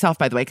includes myself,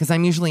 by the way, because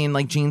I'm usually in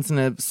like jeans and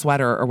a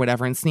sweater or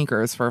whatever and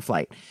sneakers for a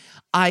flight.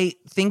 I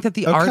think that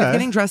the art of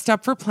getting dressed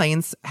up for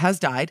planes has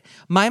died.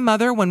 My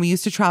mother, when we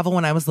used to travel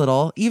when I was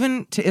little,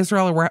 even to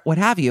Israel or what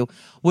have you,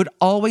 would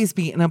always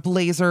be in a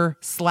blazer,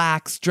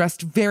 slacks,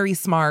 dressed very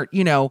smart,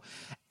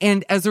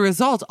 And as a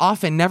result,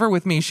 often, never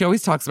with me. She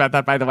always talks about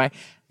that, by the way.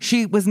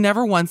 She was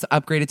never once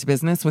upgraded to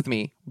business with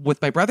me.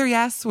 With my brother,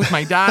 yes. With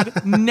my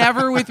dad,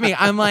 never with me.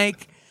 I'm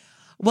like,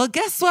 well,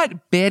 guess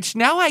what, bitch?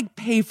 Now I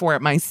pay for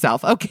it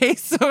myself. Okay,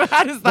 so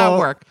how does that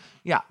work?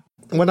 Yeah.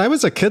 When I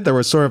was a kid, there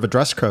was sort of a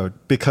dress code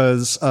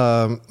because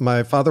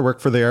my father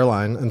worked for the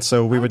airline. And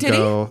so we would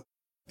go.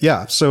 He?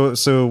 Yeah.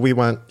 So we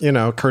went,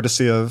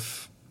 courtesy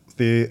of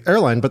the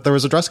airline, but there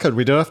was a dress code.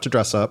 We did have to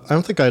dress up. I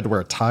don't think I had to wear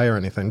a tie or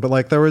anything, but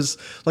like there was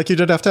like, you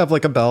did have to have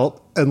like a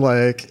belt and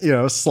like,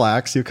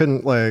 slacks. You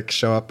couldn't like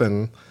show up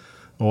in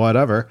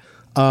whatever.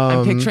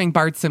 I'm picturing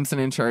Bart Simpson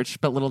in church,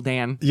 but little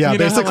Dan. Yeah,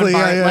 basically.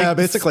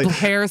 Basically.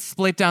 Hair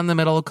split down the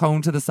middle,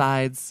 cone to the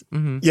sides.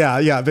 Mm-hmm.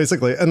 Yeah,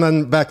 basically. And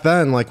then back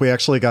then, like we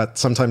actually got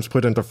sometimes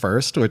put into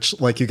first, which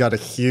like you got a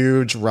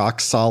huge rock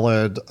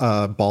solid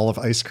ball of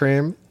ice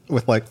cream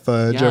with like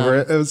fudge over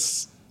it. It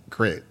was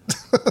great.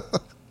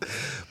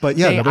 But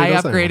yeah, I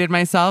upgraded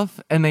myself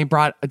and they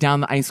brought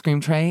down the ice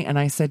cream tray and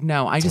I said,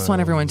 no, I just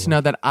want everyone to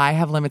know that I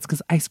have limits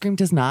because ice cream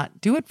does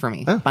not do it for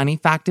me. Funny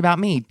fact about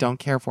me, don't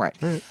care for it.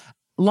 Right.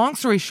 Long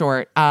story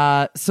short,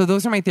 so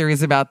those are my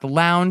theories about the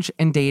lounge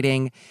and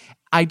dating.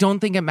 I don't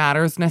think it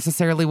matters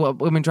necessarily what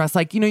women dress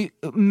like.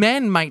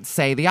 Men might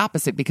say the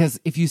opposite because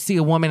if you see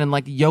a woman in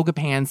like yoga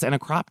pants and a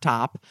crop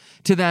top,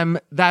 to them,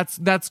 that's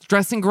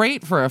dressing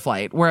great for a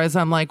flight. Whereas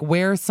I'm like,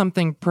 wear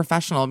something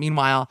professional.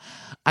 Meanwhile,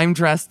 I'm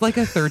dressed like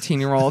a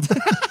 13-year-old.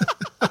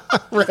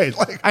 Right.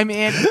 I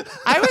mean,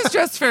 I was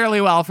dressed fairly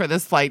well for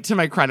this flight, to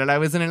my credit. I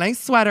was in a nice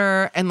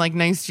sweater and like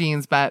nice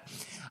jeans, but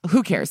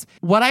who cares?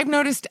 What I've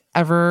noticed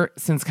ever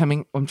since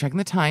coming, I'm checking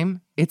the time.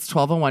 It's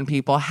 12:01,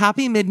 people.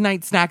 Happy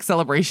midnight snack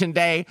celebration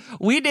day.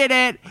 We did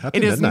it.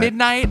 It is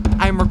midnight.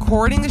 I'm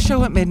recording the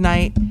show at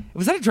midnight.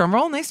 Was that a drum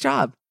roll? Nice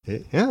job.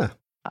 Yeah.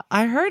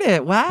 I heard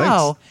it.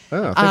 Wow.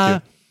 Thanks. Oh,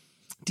 thank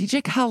you.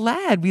 DJ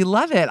Khaled, we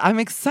love it. I'm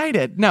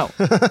excited. No.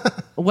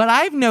 What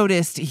I've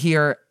noticed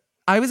here,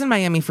 I was in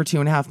Miami for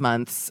 2.5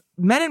 months.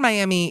 Men in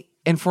Miami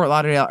and Fort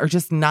Lauderdale are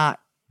just not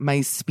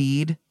my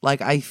speed.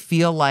 Like I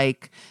feel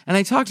like, and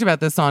I talked about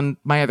this on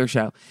my other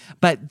show,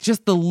 but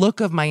just the look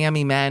of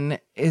Miami men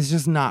is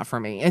just not for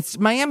me. It's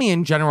Miami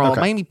in general,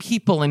 Miami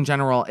people in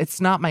general.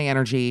 It's not my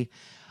energy.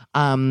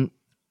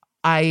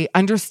 I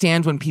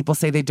understand when people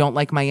say they don't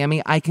like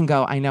Miami. I can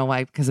go, I know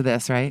why, because of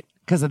this, right?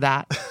 Because of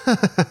that.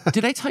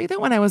 Did I tell you that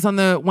when I was on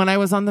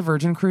the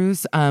Virgin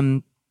cruise,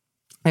 I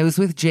was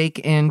with Jake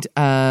and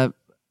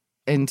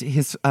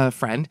his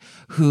friend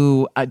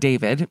who,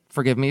 David,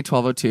 forgive me,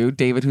 1202,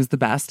 David, who's the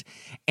best.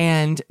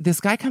 And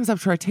this guy comes up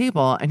to our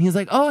table and he's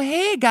like, oh,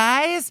 hey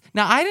guys.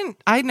 Now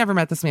I'd never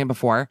met this man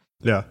before.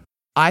 Yeah.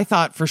 I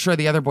thought for sure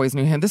the other boys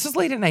knew him. This was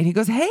late at night. He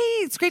goes, hey,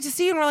 it's great to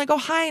see you. And we're like, oh,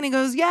 hi. And he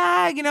goes,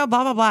 yeah, blah,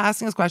 blah, blah,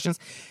 asking us questions.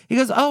 He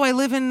goes, oh, I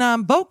live in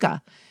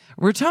Boca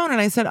Raton. And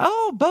I said,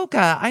 oh,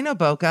 Boca. I know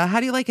Boca. How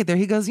do you like it there?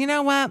 He goes, you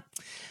know what?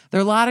 There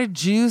are a lot of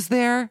Jews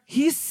there.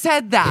 He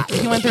said that.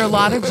 He went, there are a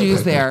lot of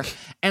Jews there.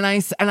 And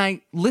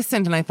I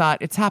listened and I thought,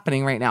 it's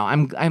happening right now.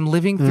 I'm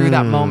living through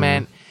that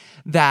moment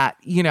that,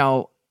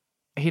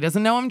 he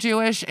doesn't know I'm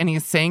Jewish and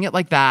he's saying it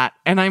like that.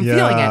 And I'm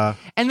feeling it.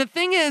 And the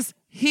thing is,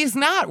 he's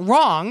not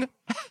wrong.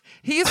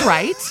 He's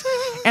right.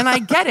 And I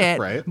get it.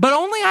 Right. But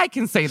only I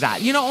can say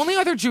that. Only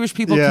other Jewish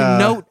people can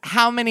note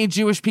how many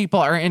Jewish people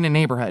are in a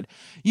neighborhood.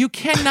 You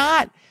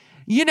cannot,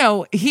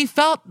 he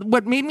felt,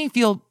 what made me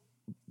feel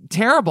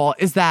terrible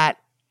is that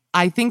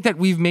I think that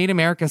we've made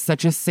America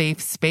such a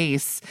safe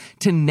space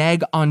to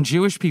neg on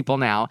Jewish people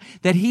now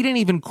that he didn't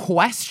even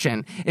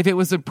question if it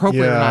was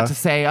appropriate or not to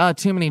say, oh,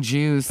 too many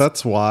Jews.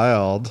 That's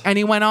wild. And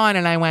he went on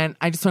and I went,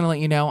 I just want to let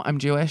you know I'm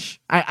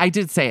Jewish. I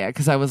did say it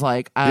because I was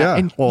like,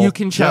 you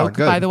can choke,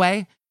 by the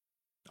way.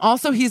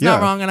 Also, he's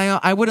not wrong, and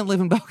I wouldn't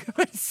live in Boca,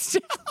 but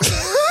still.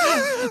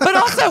 But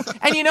also,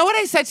 and you know what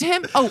I said to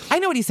him? Oh, I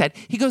know what he said.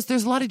 He goes,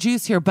 there's a lot of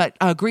Jews here, but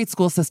a great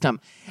school system.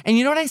 And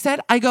you know what I said?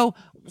 I go,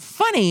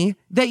 funny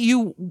that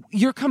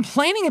you're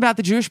complaining about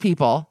the Jewish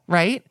people,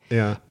 right?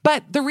 Yeah.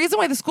 But the reason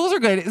why the schools are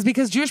good is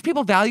because Jewish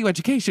people value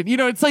education. You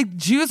know, it's like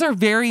Jews are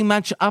very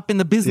much up in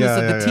the business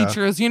of the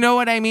teachers. You know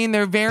what I mean?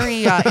 They're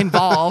very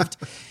involved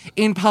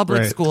in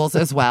public schools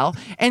as well.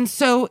 And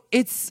so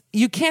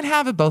you can't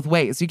have it both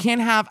ways. You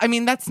can't have, I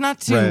mean, that's not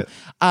to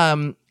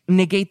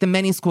negate the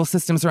many school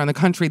systems around the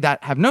country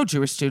that have no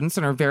Jewish students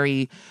and are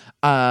very,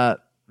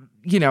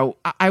 you know,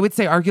 I would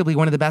say arguably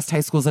one of the best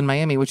high schools in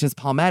Miami, which is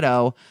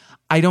Palmetto.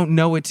 I don't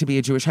know it to be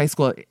a Jewish high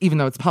school, even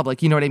though it's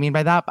public. You know what I mean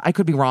by that? I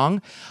could be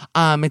wrong.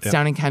 It's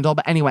down in Kendall.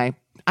 But anyway,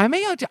 I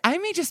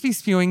may just be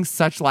spewing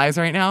such lies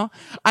right now.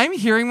 I'm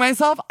hearing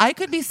myself. I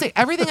could be saying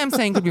everything I'm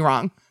saying could be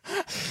wrong.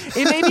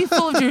 It may be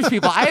full of Jewish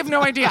people. I have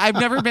no idea. I've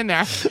never been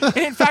there. And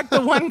in fact,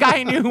 the one guy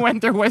I knew who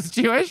went there was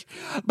Jewish,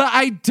 but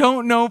I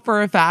don't know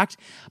for a fact.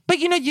 But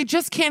you know, you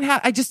just can't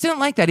have, I just didn't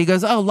like that. He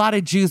goes, oh, a lot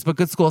of Jews, but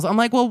good schools. I'm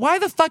like, well, why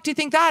the fuck do you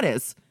think that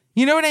is?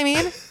 You know what I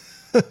mean?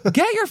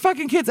 Get your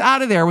fucking kids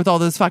out of there with all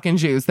those fucking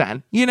Jews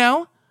then, you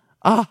know?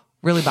 Oh,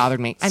 really bothered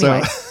me.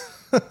 Anyway,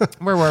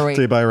 where were we?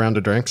 Did you buy a round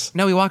of drinks?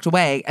 No, we walked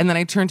away. And then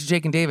I turned to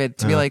Jake and David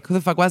to be like, who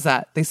the fuck was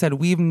that? They said,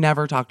 we've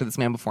never talked to this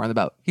man before on the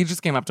boat. He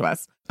just came up to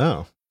us.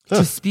 Oh.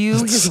 To spew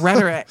his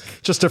rhetoric.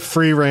 Just a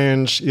free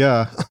range,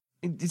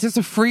 It's just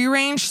a free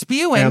range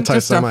spewing.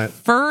 Anti-Semite. Just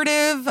a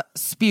furtive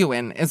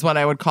spewing is what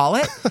I would call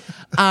it.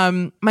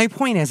 My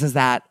point is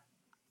that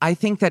I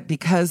think that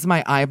because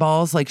my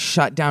eyeballs like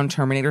shut down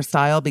Terminator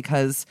style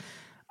because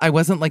I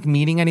wasn't like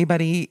meeting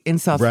anybody in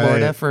South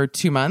Florida for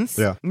 2 months.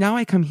 Yeah. Now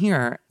I come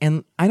here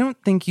and I don't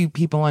think you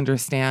people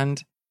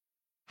understand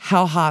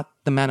how hot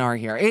the men are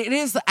here. It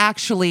is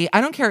actually,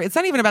 I don't care. It's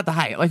not even about the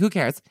height. Like, who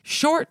cares?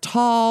 Short,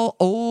 tall,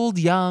 old,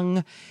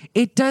 young.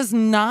 It does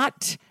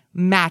not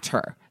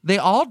matter. They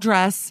all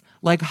dress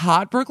like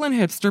hot Brooklyn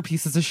hipster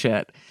pieces of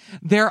shit.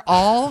 They're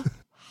all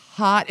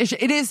hot.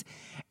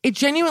 It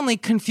genuinely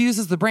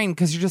confuses the brain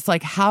because you're just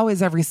like, how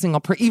is every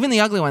single even the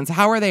ugly ones,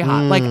 how are they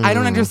hot? Like, I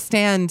don't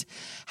understand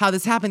how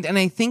this happened. And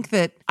I think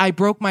that I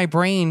broke my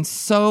brain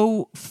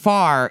so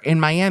far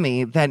in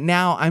Miami that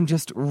now I'm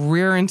just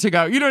rearing to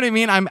go. You know what I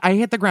mean? I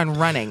hit the ground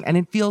running and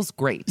it feels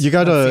great. You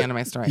gotta, that's the end of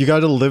my story. You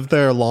gotta live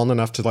there long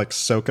enough to like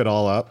soak it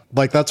all up.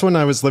 Like that's when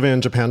I was living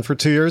in Japan for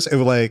 2 years. It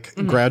like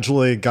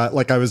gradually got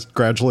like I was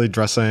gradually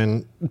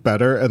dressing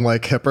better and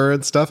like hipper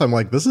and stuff. I'm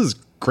like, this is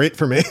great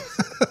for me.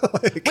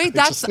 Like, wait,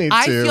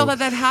 I feel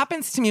that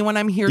happens to me when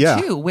I'm here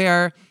too,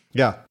 where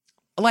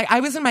like I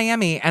was in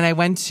Miami and I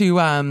went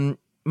to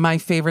my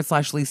favorite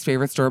 / least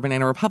favorite store,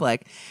 Banana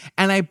Republic,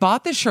 and I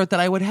bought this shirt that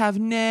I would have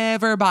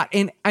never bought.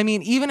 And I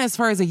mean, even as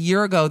far as a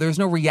year ago, there's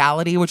no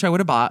reality, which I would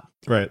have bought.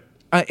 Right.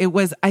 It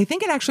was, I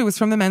think it actually was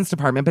from the men's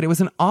department, but it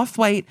was an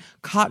off-white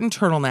cotton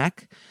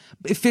turtleneck.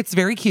 It fits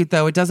very cute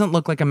though. It doesn't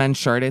look like a men's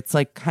shirt. It's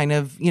like kind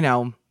of, you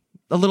know,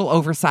 a little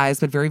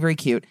oversized, but very, very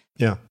cute.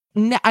 Yeah.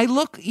 I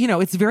look, you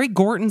know, it's very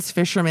Gorton's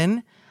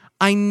Fisherman.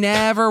 I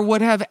never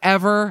would have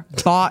ever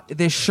bought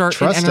this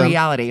shirt in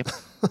reality.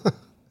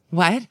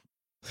 What?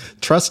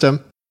 Trust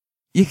him.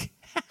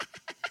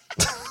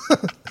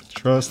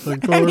 Trust the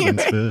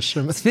Gorton's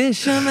Fisherman.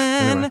 Fisherman.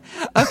 Anyway.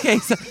 Okay,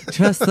 so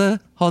trust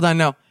the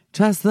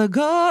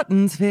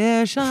Gorton's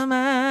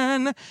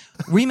Fisherman.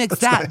 Remix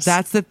that. Nice.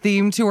 That's the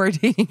theme to our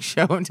dating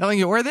show. I'm telling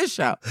you, or this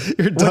show.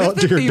 Your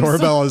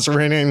doorbell is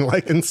ringing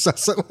like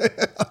incessantly.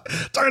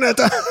 Turn it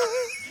down.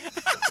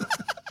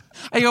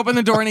 I open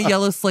the door in a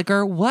yellow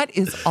slicker. What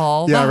is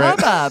all the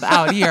hubbub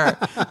out here?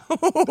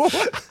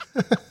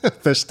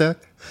 Fish stick.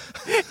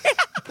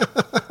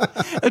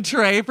 A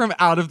tray from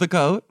out of the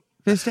coat.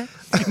 Fish stick?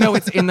 No,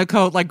 it's in the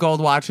coat like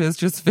gold watches,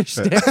 just fish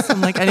sticks.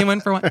 I'm like,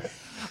 anyone for one?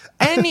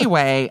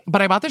 Anyway,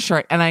 but I bought the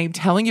shirt and I'm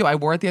telling you, I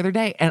wore it the other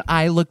day and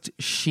I looked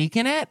chic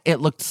in it. It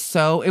looked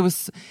so, it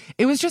was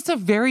just a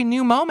very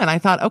new moment. I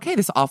thought, okay,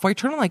 this off-white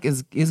turtleneck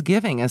is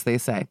giving, as they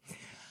say.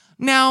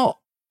 Now,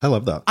 I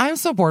love that. I'm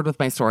so bored with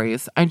my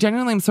stories. I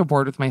genuinely am so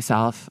bored with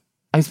myself.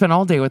 I spent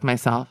all day with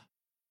myself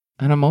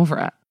and I'm over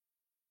it.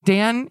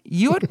 Dan,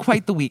 you had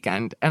quite the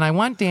weekend. And I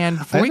want Dan,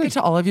 before we get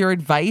to all of your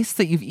advice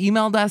that you've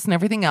emailed us and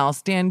everything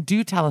else, Dan,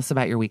 do tell us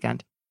about your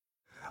weekend.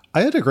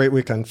 I had a great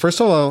weekend. First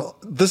of all,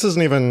 this was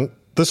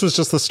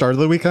just the start of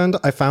the weekend.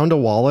 I found a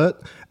wallet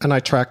and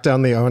I tracked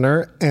down the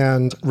owner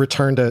and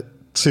returned it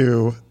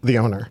to the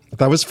owner.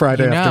 That was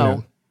Friday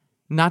afternoon.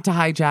 Not to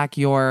hijack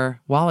your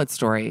wallet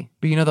story,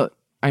 but you know that,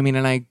 I mean,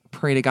 and I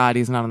pray to God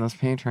he's not on this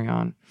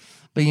Patreon,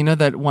 but you know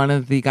that one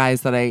of the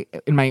guys that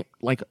in my,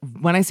 like,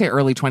 when I say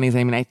early 20s,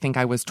 I mean, I think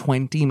I was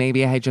 20,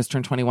 maybe I had just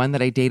turned 21,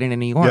 that I dated in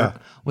New York,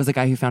 was the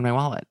guy who found my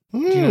wallet. Do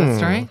you know that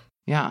story?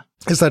 Yeah.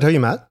 Is that how you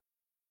met?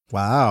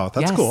 Wow,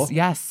 that's cool.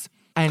 Yes.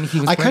 And he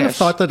was I British. kind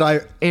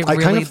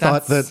of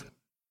thought that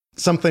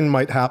something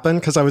might happen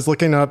because I was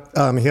looking up,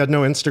 he had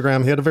no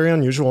Instagram. He had a very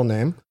unusual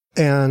name.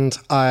 And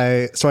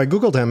I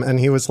Googled him and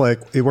he was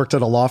like, he worked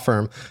at a law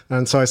firm.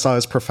 And so I saw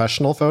his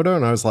professional photo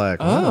and I was like,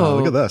 oh,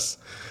 look at this.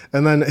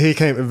 And then he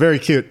came very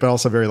cute, but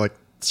also very like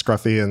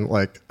scruffy and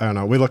like, I don't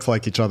know, we looked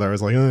like each other. I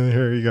was like, oh,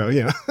 here you go.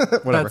 Yeah.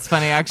 Whatever. That's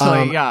funny,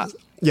 actually. Yeah.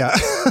 Yeah.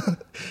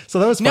 So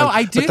that was fun. No,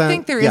 I do But then,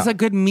 think there is a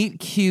good meet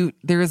cute.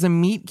 There is a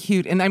meet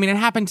cute. And I mean, it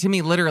happened to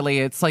me literally.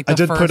 It's like I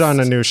did put on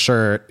a new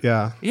shirt.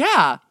 Yeah.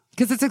 Yeah.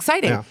 Because it's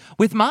exciting. Yeah.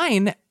 With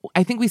mine,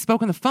 I think we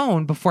spoke on the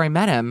phone before I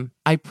met him.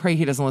 I pray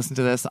he doesn't listen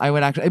to this. I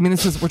would actually, I mean,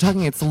 we're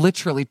talking, it's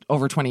literally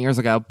over 20 years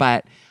ago,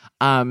 but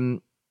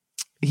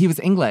he was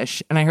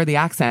English and I heard the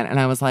accent and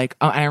I was like,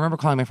 oh, and I remember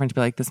calling my friend to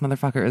be like, this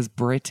motherfucker is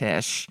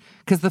British.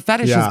 Because the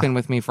fetish has been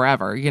with me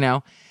forever, you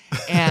know?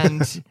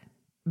 And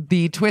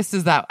the twist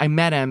is that I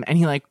met him and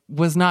he like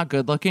was not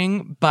good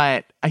looking,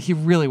 but he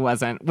really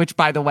wasn't, which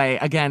by the way,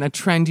 again, a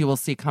trend you will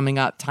see coming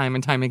up time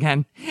and time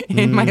again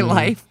in my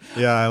life.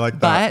 Yeah, I like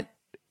that. But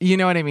you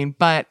know what I mean?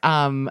 But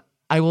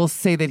I will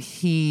say that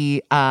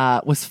he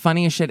was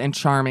funny as shit and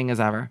charming as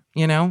ever,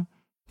 you know?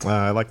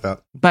 I like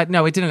that. But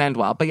no, it didn't end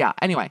well. But yeah,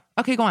 anyway.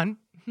 Okay, go on.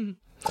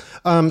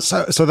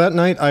 So that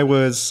night I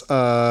was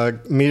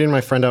meeting my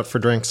friend out for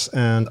drinks,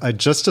 and I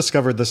just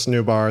discovered this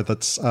new bar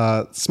that's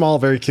small,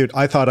 very cute.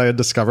 I thought I had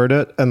discovered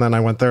it, and then I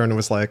went there and it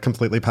was like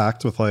completely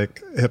packed with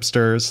like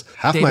hipsters,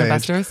 half Dave my and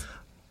age. Buster's?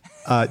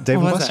 Dave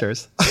and was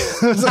Buster's.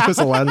 It was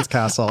a Lens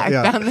Castle. I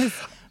found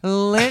this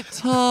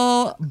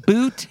little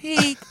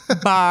boutique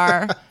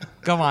bar.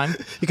 Go on.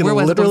 You can what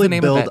was the literally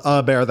name build of it?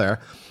 a bear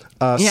there.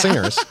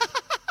 Singers.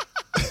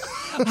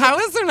 How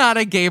is there not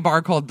a gay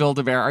bar called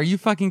Build-A-Bear? Are you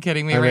fucking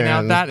kidding me right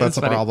now? That's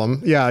a funny.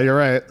 problem. Yeah, you're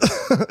right.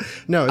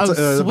 No,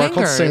 it's a bar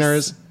called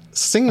Swingers.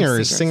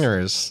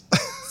 Singers.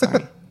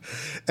 Sorry.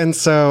 And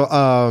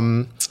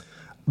so,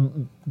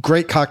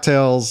 great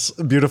cocktails,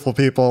 beautiful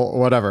people,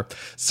 whatever.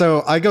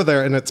 So I go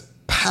there and it's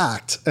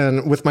packed,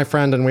 and with my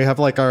friend, and we have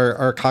like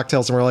our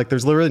cocktails, and we're like,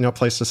 there's literally no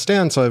place to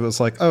stand. So I was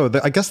like,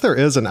 I guess there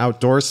is an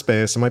outdoor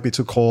space. It might be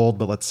too cold,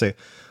 but let's see.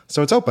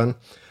 So it's open.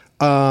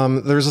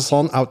 There's this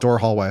long outdoor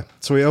hallway.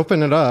 So we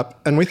open it up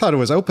and we thought it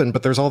was open,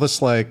 but there's all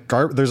this like,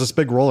 there's this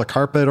big roll of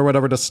carpet or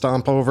whatever to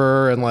stomp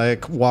over and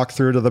like walk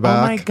through to the back.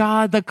 Oh my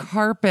God, the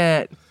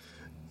carpet.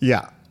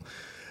 Yeah.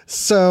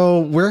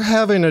 So we're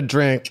having a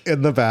drink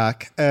in the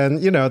back,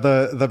 and you know,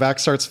 the back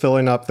starts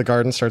filling up, the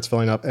garden starts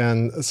filling up,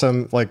 and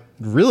some like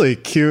really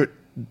cute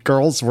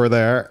girls were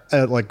there,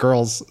 like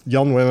girls,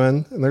 young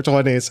women in their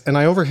 20s, and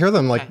I overhear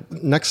them like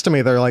next to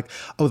me. They're like,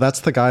 "Oh,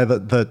 that's the guy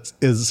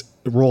that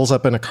rolls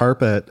up in a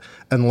carpet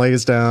and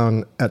lays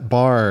down at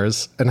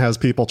bars and has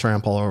people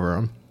trample over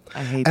him."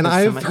 I hate and this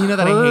I've so much. You know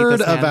that I hate heard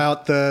this man.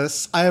 about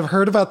this. I have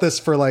heard about this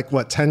for like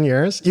 10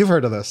 years. You've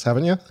heard of this,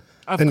 haven't you?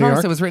 Of in New course,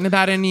 York? it was written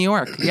about in New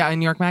York. Yeah, in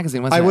New York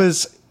Magazine, wasn't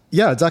it?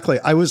 Yeah, exactly.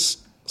 I was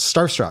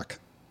starstruck.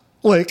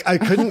 Like I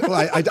couldn't.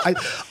 I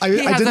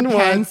He has didn't a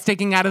pen want.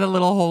 sticking out of the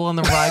little hole in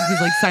the rug.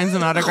 He's like signs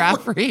an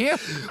autograph for you.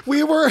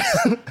 We were.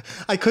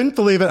 I couldn't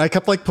believe it. I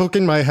kept like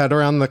poking my head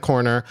around the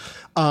corner.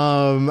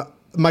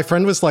 My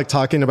friend was like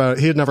talking about.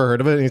 He had never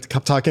heard of it, and he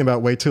kept talking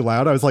about way too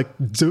loud. I was like,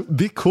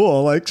 "Be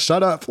cool. Like,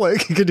 shut up.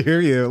 Like, he could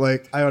hear you.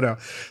 Like, I don't know."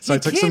 So I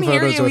took some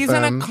photos with He's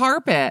them. on a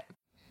carpet.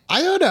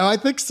 I don't know. I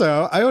think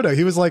so. I don't know.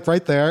 He was like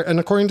right there, and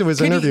according to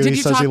his interview, did he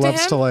you says talk he to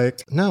loves him? to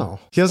like.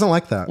 No, he doesn't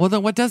like that. Well,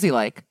 then what does he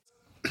like?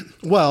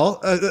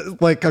 Well,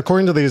 like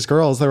according to these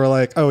girls, they were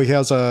like, "Oh, he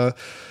has a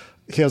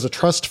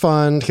trust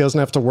fund. He doesn't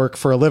have to work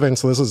for a living,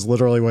 so this is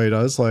literally what he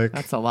does." Like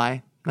That's a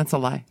lie. That's a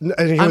lie.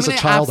 and he was a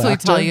child absolutely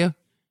actor. tell you.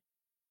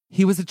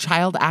 He was a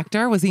child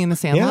actor. Was he in the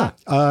Sandlot?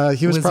 Yeah,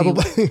 he was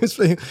probably. He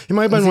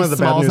might have been one of the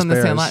bad Smalls news in the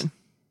bears. Sandlot?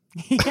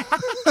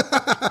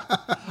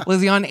 Yeah.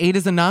 Was he on 8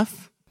 is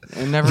Enough?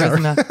 It never is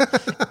enough.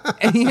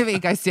 And you have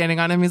 8 guys standing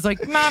on him. He's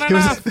like, not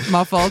enough.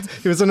 Muffled.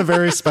 He was in a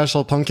very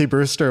special Punky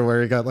Brewster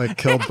where he got like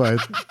killed by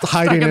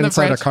hiding in the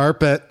inside a fridge.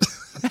 carpet.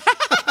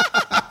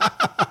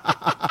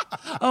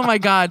 Oh my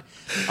God.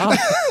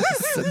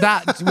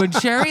 That when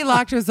Sherry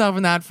locked herself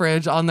in that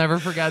fridge, I'll never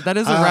forget. That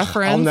is a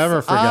reference. I'll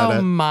never forget it.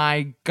 Oh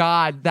my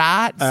God.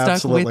 That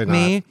Absolutely stuck with not.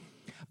 me.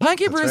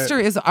 Punky Brewster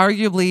right. is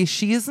arguably,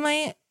 she is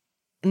my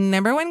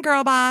number one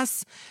girl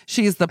boss.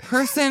 She's the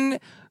person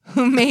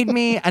who made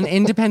me an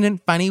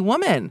independent, funny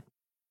woman.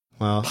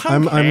 Well,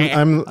 Punky.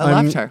 I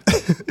loved her.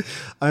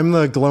 I'm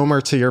the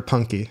Glomer to your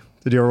Punky.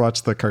 Did you ever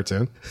watch the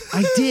cartoon?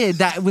 I did.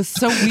 That was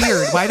so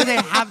weird. Why do they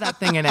have that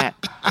thing in it?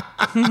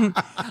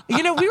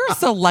 You know, we were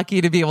so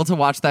lucky to be able to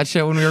watch that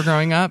show when we were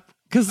growing up.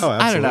 Because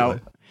I don't know.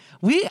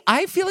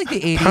 I feel like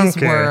the 80s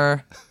Punky.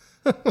 were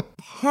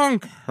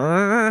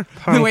punker.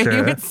 The way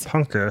you would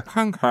punker.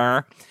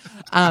 punker.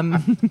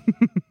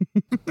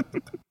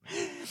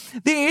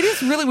 The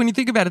 80s, really, when you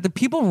think about it, the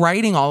people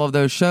writing all of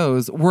those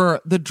shows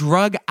were the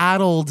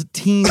drug-addled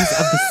teens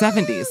of the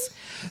 70s.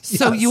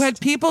 So Yes. you had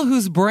people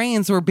whose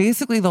brains were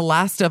basically the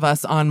Last of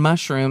Us on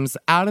mushrooms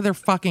out of their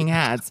fucking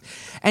heads.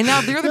 And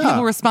now they're the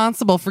people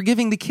responsible for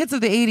giving the kids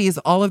of the 80s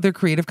all of their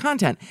creative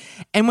content.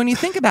 And when you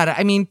think about it,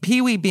 I mean,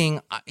 Pee-wee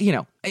being,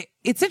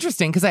 it's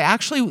interesting because I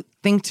actually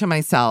think to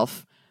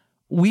myself,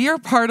 we are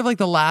part of like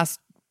the last.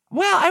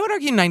 Well, I would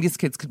argue 90s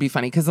kids could be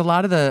funny because a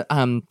lot of the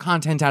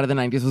content out of the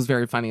 90s was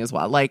very funny as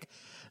well. Like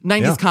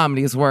 90s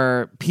comedies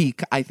were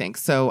peak, I think.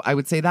 So I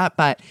would say that.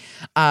 But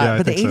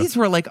the 80s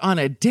were like on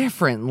a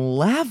different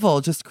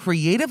level, just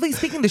creatively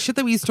speaking. The shit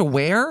that we used to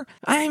wear.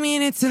 I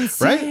mean, it's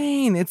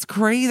insane. Right? It's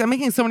crazy. I'm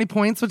making so many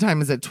points. What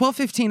time is it?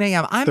 12:15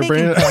 a.m. They're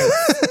making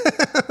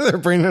points. They're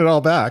bringing it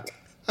all back.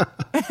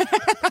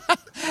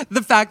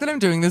 The fact that I'm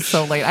doing this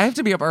so late, I have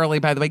to be up early,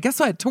 by the way. Guess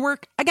what? To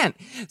work again.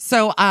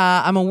 So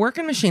I'm a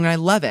working machine, and I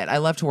love it. I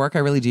love to work. I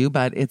really do.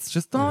 But it's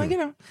just,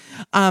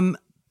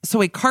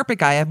 So a carpet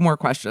guy, I have more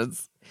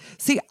questions.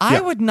 See,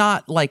 I would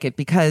not like it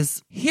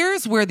because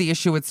here's where the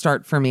issue would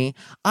start for me.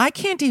 I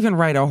can't even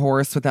ride a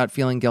horse without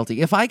feeling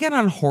guilty. If I get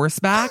on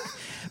horseback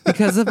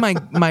because of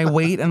my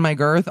weight and my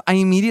girth, I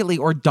immediately,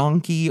 or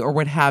donkey or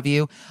what have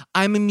you,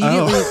 I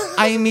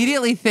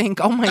immediately think,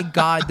 oh my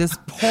God, this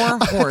poor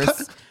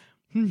horse.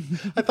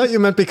 I thought you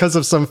meant because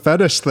of some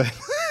fetish thing.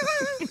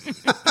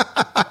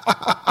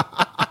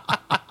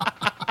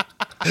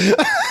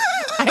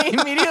 I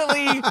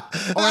immediately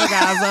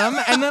orgasm,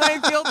 and then I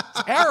feel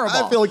terrible.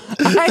 I feel like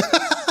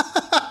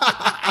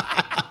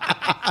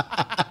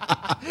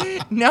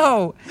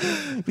no,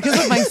 because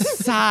of my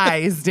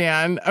size,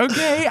 Dan.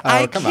 Okay,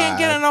 I can't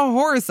get on a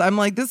horse. I'm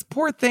like, this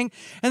poor thing,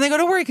 and they go,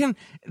 don't worry,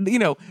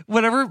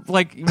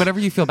 whatever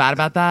you feel bad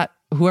about that.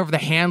 Whoever the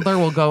handler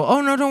will go,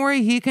 oh no, don't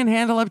worry, he can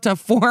handle up to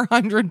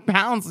 400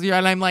 pounds.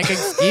 And I'm like,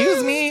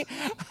 excuse me,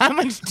 how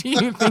much do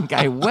you think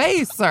I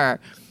weigh, sir?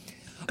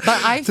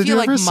 But I feel like Did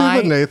you ever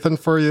see the Nathan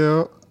For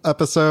You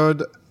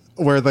episode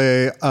where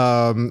they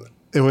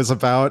it was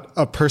about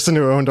a person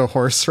who owned a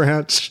horse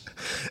ranch,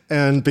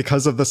 and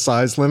because of the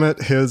size limit,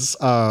 his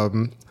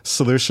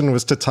solution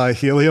was to tie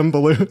helium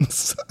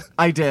balloons.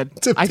 I did.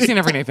 I've seen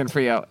every Nathan For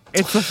You.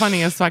 It's the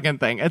funniest fucking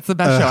thing. It's the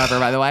best show ever,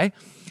 by the way.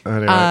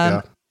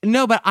 Anyway,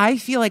 No, but I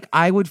feel like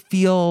I wouldn't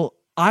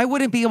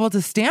be able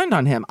to stand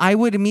on him. I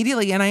would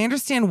immediately, and I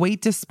understand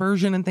weight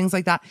dispersion and things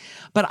like that,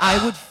 but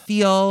I would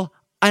feel,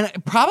 and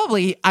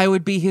probably I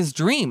would be his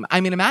dream.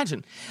 I mean,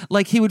 imagine,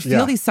 like he would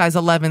feel these size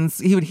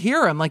 11s. He would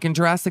hear him like in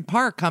Jurassic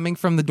Park coming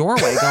from the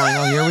doorway going,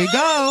 oh, here we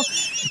go.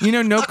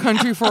 No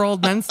Country for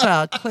Old Men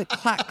style. Click,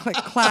 clack, click,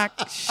 clack.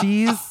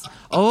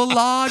 Oh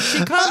Lord,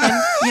 she coming,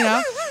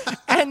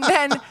 And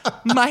then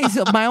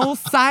my old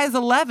size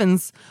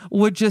 11s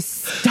would just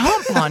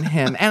stomp on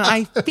him. And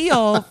I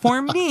feel,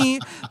 for me,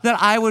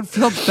 that I would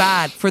feel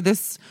bad for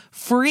this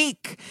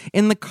freak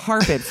in the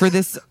carpet, for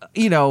this,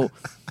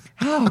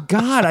 oh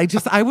God,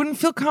 I wouldn't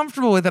feel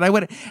comfortable with it. I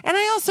wouldn't. And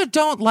I also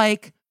don't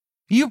like,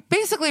 you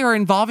basically are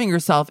involving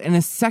yourself in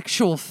a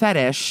sexual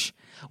fetish,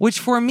 which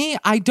for me,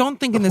 I don't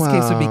think in this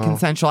case would be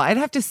consensual. I'd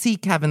have to see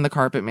Kevin the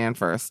Carpet Man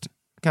first.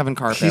 Kevin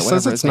Carpet. He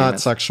says it's not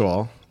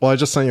sexual. Well, I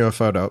just sent you a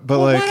photo, but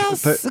what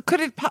else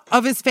could it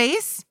of his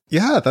face?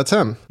 Yeah, that's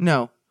him.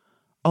 No.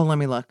 Oh, let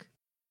me look.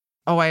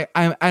 Oh, I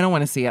don't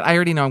want to see it. I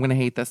already know I'm going to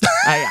hate this.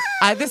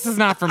 This is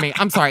not for me.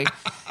 I'm sorry.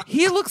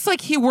 He looks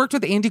like he worked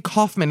with Andy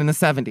Kaufman in the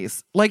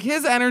 70s. Like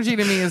his energy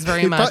to me is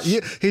very much.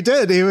 He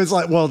did. He was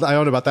like, well, I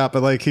don't know about that,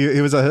 but like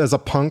he was as a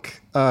punk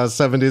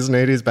 70s and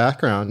 80s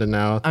background, and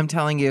now I'm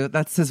telling you,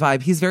 that's his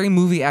vibe. He's very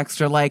movie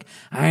extra. Like,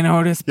 I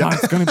know this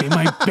spot's going to be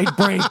my big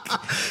break.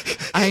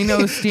 I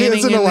know standing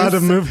he in a lot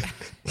of movie.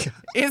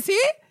 Is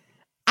he?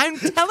 I'm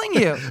telling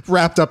you.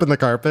 Wrapped up in the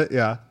carpet.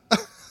 Yeah.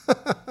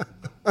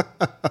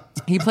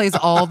 He plays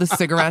all the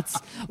cigarettes.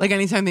 Like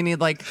anytime they need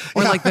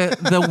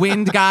the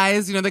wind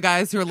guys, the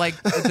guys who are like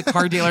at the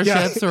car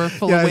dealerships or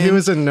full of wind. Yeah, he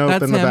was in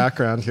Nope in the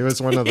background. He was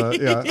one of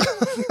the,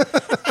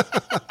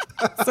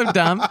 So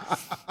dumb.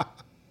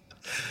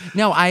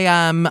 No,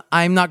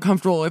 I'm not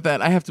comfortable with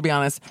it. I have to be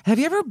honest. Have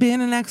you ever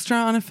been an extra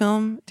on a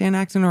film, Dan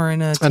Acton, or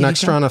in a TV an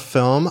extra show? On a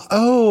film?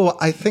 Oh,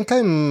 I think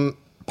I'm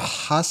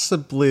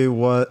possibly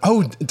what.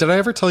 Oh, did I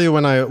ever tell you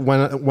when I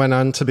went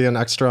on to be an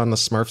extra on the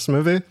Smurfs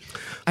movie?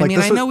 I mean,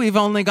 I know we've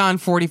only gone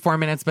 44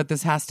 minutes, but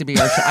this has to be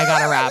our show. I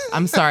gotta wrap.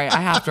 I'm sorry,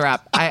 I have to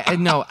wrap.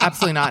 No,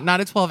 absolutely not.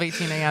 Not at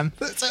 12:18 a.m.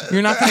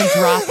 You're not gonna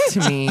drop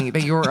to me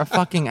that you're a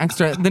fucking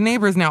extra. The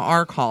neighbors now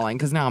are calling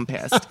because now I'm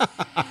pissed.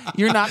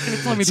 You're not gonna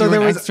tell me that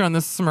you're an extra on the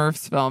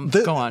Smurfs film.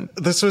 Go on.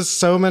 This was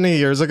so many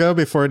years ago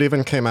before it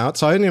even came out,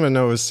 so I didn't even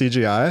know it was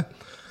CGI.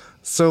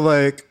 So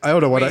like, I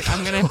don't know what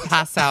I'm gonna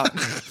pass out.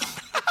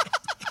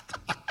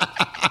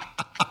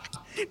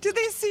 Did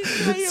they see?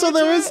 So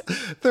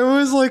there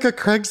was like a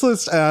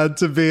Craigslist ad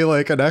to be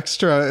like an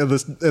extra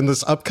in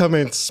this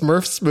upcoming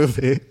Smurfs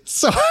movie.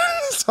 So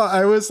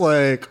I was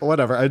like,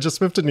 whatever. I just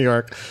moved to New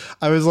York.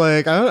 I was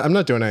like, I'm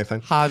not doing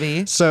anything.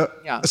 Hobby. So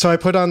I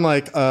put on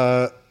like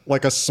a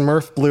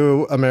Smurf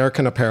blue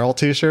American Apparel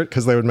T-shirt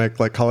because they would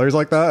make like colors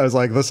like that. I was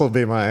like, this will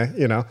be my,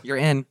 You're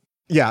in.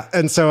 Yeah,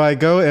 and so I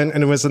go in,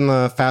 and it was in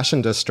the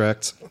fashion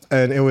district,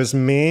 and it was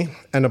me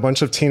and a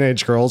bunch of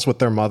teenage girls with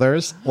their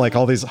mothers, like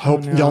all these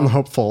young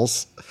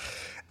hopefuls.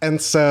 And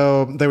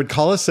so they would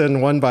call us in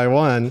one by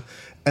one,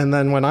 and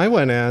then when I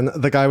went in,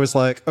 the guy was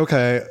like,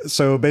 okay,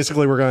 so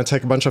basically we're going to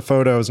take a bunch of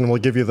photos, and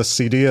we'll give you the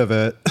CD of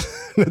it.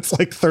 It's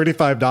like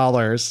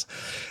 $35.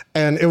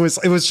 And it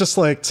was just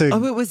like to...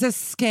 Oh, it was a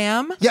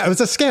scam? Yeah, it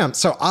was a scam.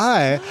 So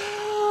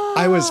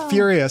I was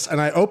furious, and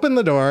I opened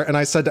the door and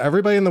I said to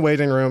everybody in the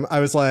waiting room, I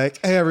was like,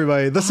 hey,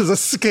 everybody, this is a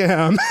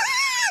scam.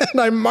 And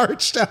I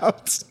marched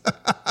out.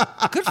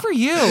 Good for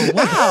you.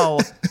 Wow.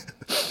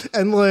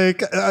 And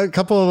like a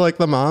couple of like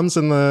the moms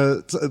and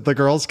the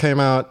girls came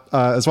out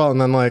as well.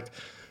 And then like,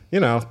 you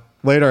know,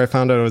 later I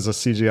found out it was a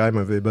CGI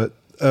movie, but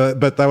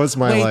that was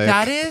my Wait,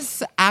 that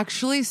is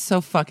actually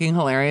so fucking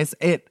hilarious.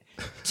 It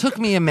took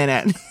me a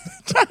minute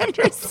to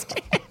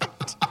understand.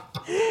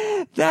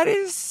 That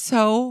is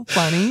so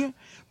funny.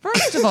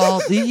 First of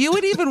all, you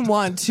would even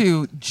want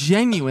to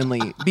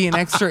genuinely be an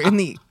extra in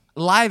the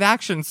live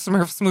action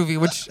Smurfs movie,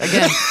 which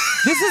again,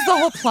 this is the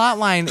whole plot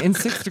line in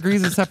 6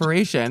 Degrees of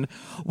Separation,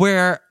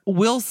 where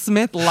Will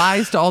Smith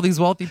lies to all these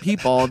wealthy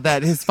people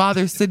that his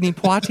father, Sidney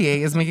Poitier,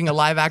 is making a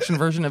live action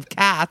version of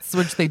Cats,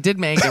 which they did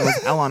make. It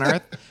was hell on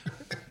earth.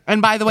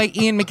 And by the way,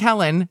 Ian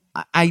McKellen,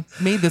 I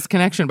made this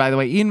connection, by the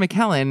way, Ian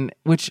McKellen,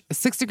 which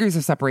 6 Degrees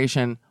of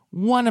Separation,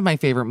 one of my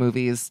favorite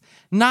movies,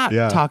 not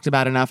talked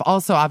about enough.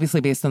 Also,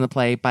 obviously based on the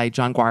play by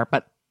John Guare,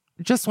 but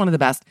just one of the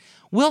best.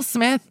 Will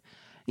Smith,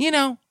 you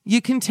know,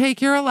 you can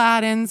take your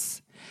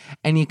Aladdins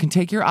and you can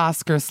take your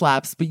Oscar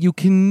slaps, but you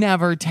can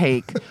never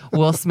take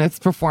Will Smith's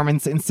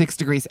performance in 6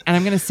 Degrees. And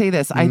I'm going to say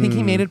this. I think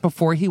he made it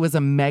before he was a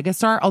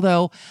megastar,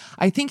 although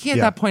I think he at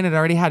that point had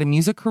already had a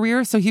music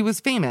career, so he was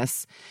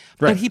famous.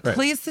 But he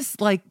plays this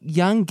like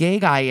young gay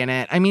guy in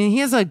it. I mean, he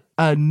has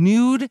a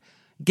nude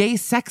gay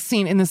sex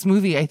scene in this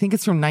movie. I think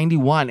it's from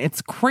 91.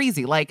 It's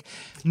crazy. Like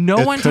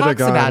no one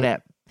talks about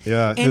it.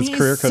 Yeah, and his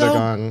career could have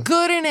gone. He's so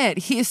good in it.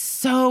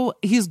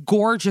 He's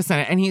gorgeous in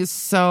it, and he is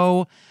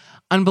so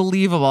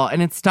unbelievable.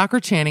 And it's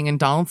Stockard Channing and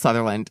Donald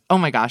Sutherland. Oh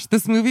my gosh,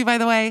 this movie, by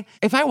the way,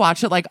 if I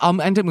watch it, like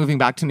I'll end up moving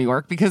back to New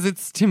York because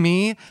it's to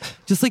me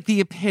just like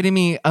the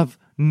epitome of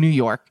New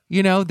York.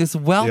 You know, this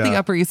wealthy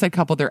Upper East Side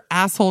couple, they're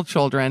asshole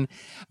children,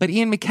 but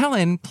Ian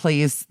McKellen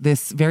plays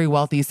this very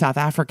wealthy South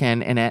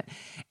African in it,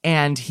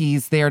 and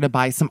he's there to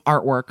buy some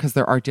artwork because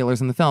they're art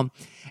dealers in the film.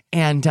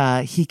 And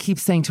he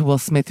keeps saying to Will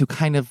Smith, who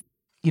kind of,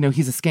 you know,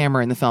 he's a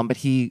scammer in the film, but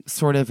he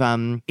sort of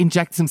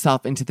injects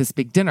himself into this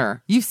big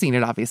dinner. You've seen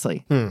it,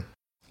 obviously.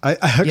 I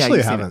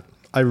actually haven't.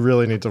 I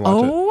really need to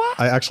watch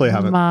it. I actually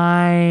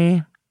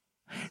haven't.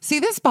 See,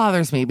 this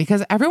bothers me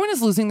because everyone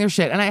is losing their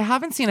shit. And I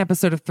haven't seen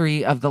episode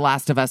 3 of The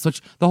Last of Us,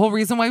 which the whole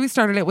reason why we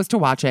started it was to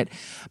watch it.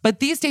 But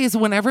these days,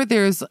 whenever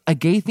there's a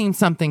gay themed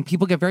something,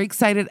 people get very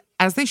excited,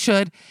 as they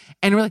should.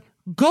 And we're like,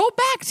 go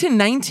back to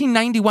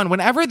 1991,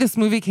 whenever this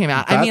movie came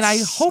out. I mean, I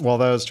hope. Well,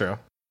 that is true.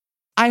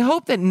 I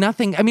hope that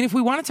nothing. I mean, if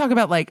we want to talk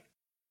about like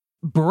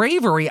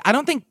bravery, I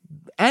don't think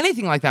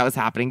anything like that was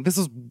happening. This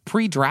was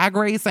pre-Drag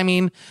Race. I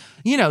mean,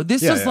 you know,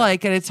 this was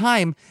like at a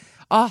time.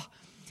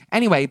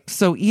 Anyway,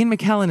 so Ian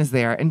McKellen is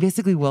there, and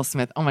basically Will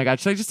Smith. Oh my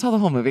God, should I just tell the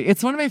whole movie?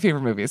 It's one of my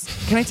favorite movies.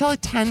 Can I tell a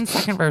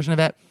 10-second version of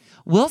it?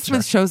 Will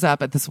Smith shows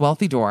up at this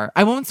wealthy door.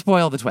 I won't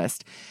spoil the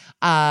twist.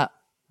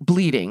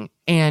 Bleeding,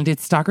 and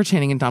it's Stockard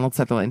Channing and Donald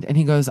Sutherland. And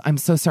he goes, I'm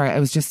so sorry, I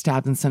was just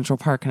stabbed in Central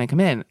Park. Can I come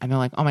in? And they're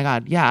like, oh my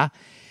God, yeah.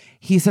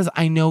 He says,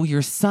 I know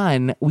your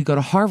son. We go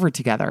to Harvard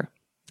together.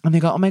 And they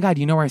go, oh my God,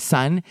 you know our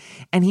son?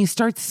 And he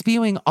starts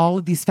spewing all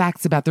of these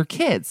facts about their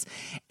kids.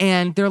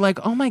 And they're like,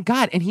 oh my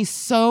God. And he's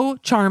so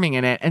charming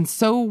in it and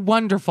so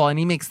wonderful. And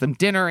he makes them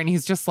dinner. And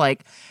he's just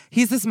like,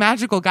 he's this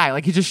magical guy.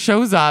 Like he just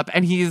shows up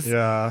and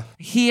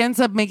he ends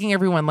up making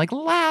everyone like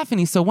laugh. And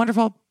he's so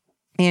wonderful.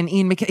 And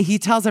he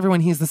tells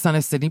everyone he's the son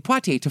of Sidney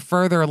Poitier to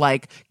further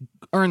like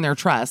earn their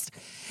trust.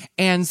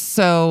 And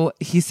so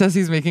he says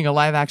he's making a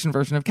live action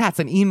version of Cats.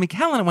 And Ian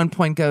McKellen at one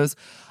point goes,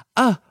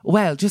 oh,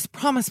 well, just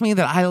promise me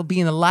that I'll be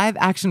in the live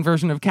action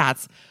version of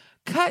Cats.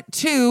 Cut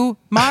to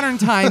modern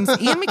times.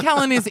 Ian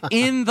McKellen is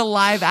in the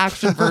live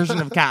action version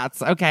of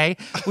Cats, okay?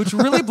 Which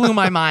really blew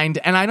my mind.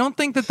 And I don't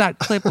think that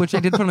clip, which I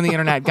did put on the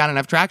internet, got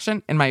enough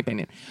traction, in my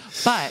opinion.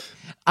 But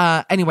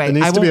anyway, it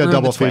needs to be a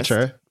double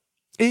feature.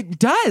 It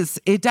does.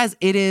 It does.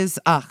 It is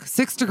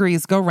 6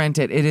 Degrees. Go rent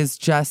it. It is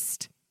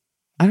just,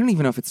 I don't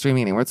even know if it's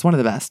streaming anywhere. It's one of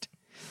the best.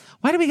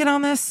 Why did we get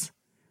on this?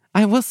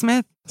 Will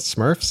Smith.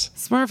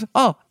 Smurfs.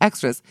 Oh,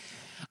 extras.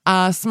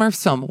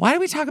 Smurfs film. Why did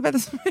we talk about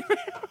this?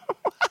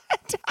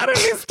 How did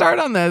we start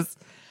on this?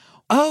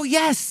 Oh,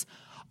 yes.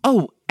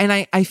 Oh, and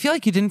I feel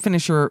like you didn't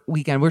finish your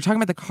weekend. We were talking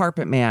about the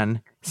Carpet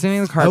Man.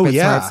 Singing the Carpet. Oh,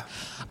 yeah. Smurfs.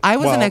 I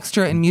was an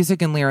extra in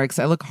music and lyrics.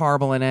 I look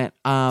horrible in it.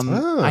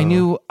 I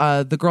knew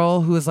the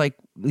girl who was like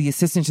the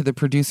assistant to the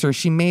producer.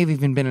 She may have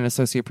even been an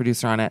associate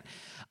producer on it.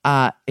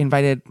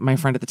 Invited my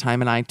friend at the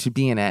time and I to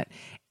be in it.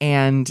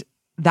 And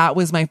that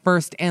was my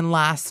first and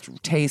last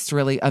taste,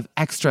 really, of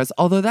extras.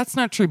 Although that's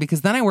not true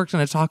because then I worked on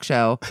a talk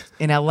show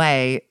in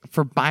LA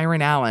for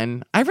Byron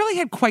Allen. I really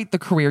had quite the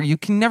career. You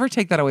can never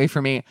take that away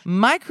from me.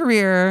 My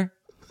career.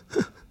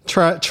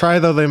 Try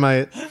though they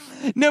might.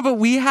 No, but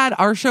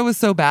our show was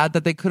so bad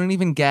that they couldn't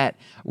even get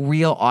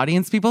real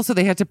audience people. So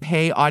they had to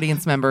pay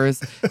audience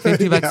members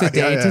 $50 a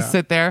day to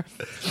sit there.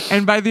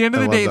 And by the end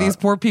of the day, these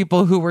poor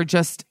people who were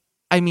just,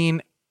 I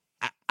mean,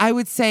 I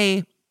would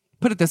say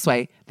put it this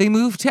way. They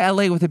moved to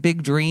LA with a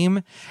big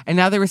dream, and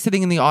now they were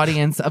sitting in the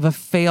audience of a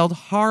failed,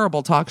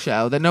 horrible talk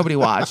show that nobody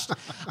watched,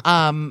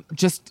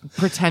 just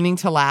pretending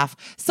to laugh.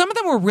 Some of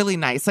them were really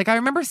nice. Like, I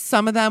remember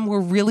some of them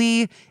were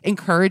really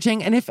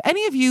encouraging. And if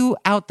any of you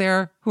out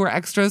there who are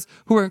extras,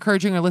 who are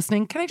encouraging or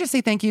listening, can I just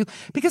say thank you?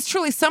 Because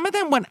truly, some of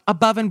them went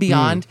above and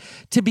beyond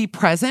to be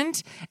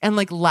present and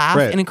like laugh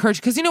and encourage.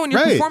 Because, you know, when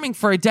you're performing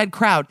for a dead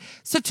crowd.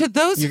 So to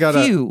those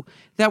few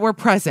that were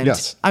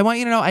present, I want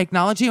you to know I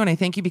acknowledge you and I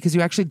thank you because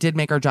you actually did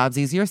make our jobs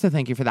easier. So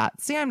thank you for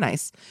that. See, I'm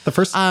nice. The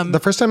first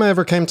time I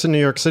ever came to New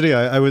York City,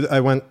 I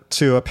went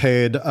to a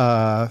paid,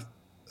 I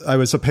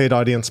was a paid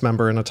audience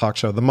member in a talk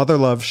show, the Mother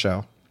Love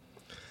Show.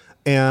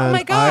 And oh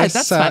my God,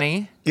 that's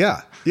funny.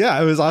 Yeah,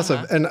 it was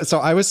awesome. And so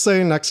I was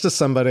sitting next to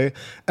somebody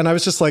and I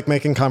was just like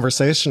making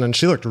conversation and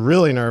she looked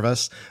really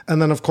nervous.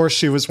 And then of course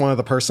she was one of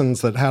the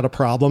persons that had a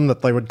problem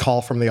that they would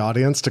call from the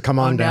audience to come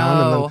on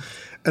down.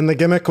 And the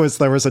gimmick was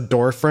there was a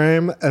door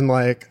frame and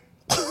like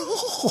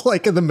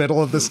in the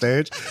middle of the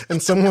stage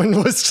and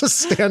someone was just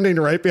standing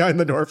right behind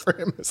the door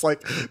frame. It's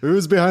like,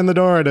 who's behind the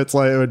door? And it's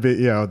like, it would be,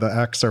 you know, the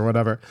X or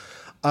whatever.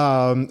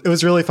 It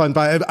was really fun,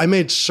 but I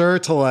made sure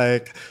to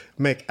like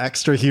make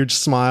extra huge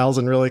smiles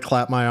and really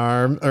clap my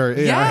arm or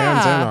you know,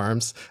 hands and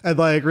arms and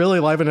like really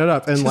liven it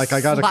up. And just like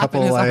I got a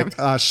couple like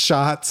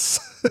shots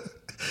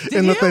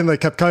in the thing. They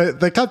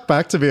kept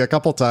back to me a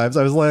couple times.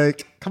 I was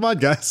like, come on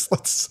guys,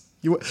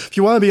 if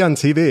you want to be on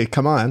TV,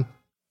 come on.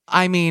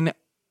 I mean,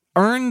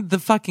 earn the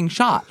fucking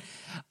shot.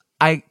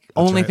 I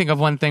only think of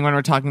one thing when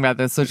we're talking about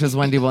this, which is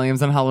Wendy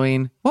Williams on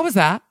Halloween. What was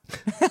that?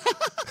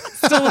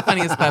 Still the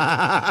funniest clip.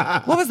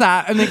 What was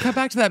that? And they cut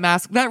back to that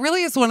mask. That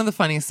really is one of the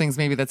funniest things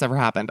maybe that's ever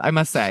happened, I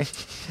must say.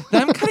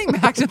 Them cutting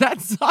back to that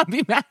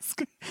zombie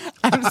mask.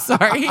 I'm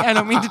sorry. I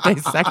don't mean to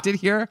dissect it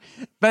here.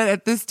 But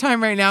at this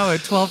time right now at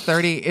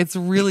 12:30, it's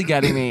really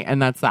getting me.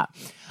 And that's that.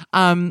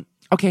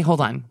 Okay,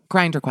 hold on.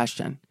 Grindr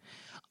question.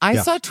 I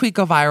saw a tweet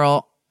go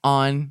viral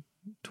on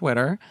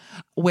Twitter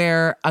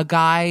where a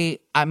guy,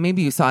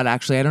 maybe you saw it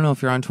actually, I don't know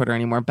if you're on Twitter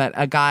anymore, but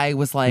a guy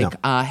was like,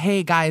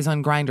 hey guys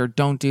on Grindr,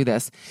 don't do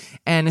this.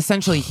 And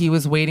essentially he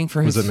was waiting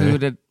for his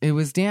food. It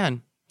was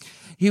Dan.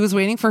 He was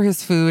waiting for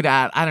his food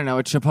at, I don't know,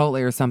 a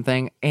Chipotle or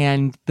something.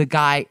 And the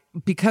guy,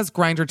 because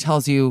Grindr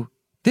tells you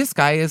this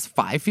guy is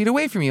 5 feet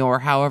away from you or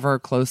however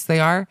close they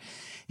are,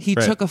 he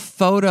took a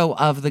photo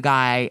of the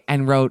guy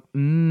and wrote,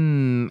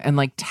 and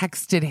like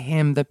texted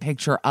him the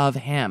picture of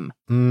him.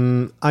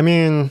 I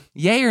mean...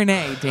 Yay or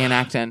nay, Dan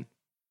Acton?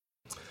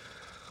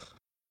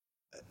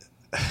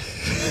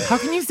 How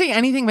can you say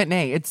anything but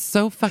nay? It's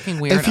so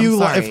fucking weird.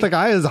 If the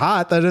guy is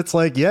hot, then it's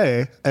like,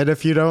 yay. And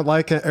if you don't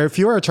like it, or if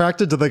you are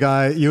attracted to the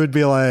guy, you would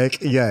be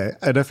like, yay.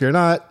 And if you're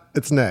not,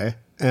 it's nay.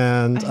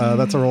 And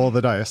that's a roll of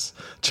the dice.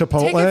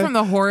 Chipotle. Take it from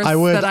the horse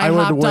that I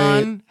hopped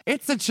on.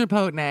 It's a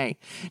Chipotle.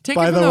 Take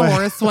it from the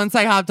horse once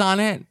I hopped on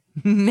it.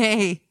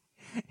 Nay.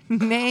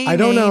 I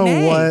don't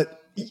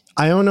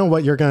know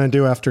what you're going to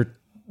do after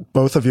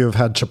both of you have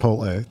had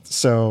Chipotle.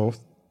 So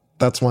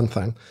that's one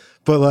thing.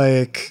 But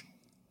like,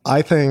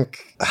 I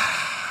think...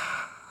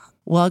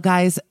 Well,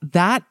 guys,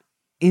 that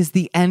is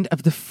the end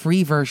of the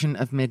free version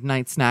of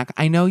Midnight Snack.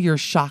 I know you're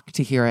shocked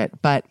to hear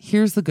it, but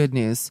here's the good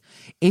news.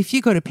 If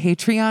you go to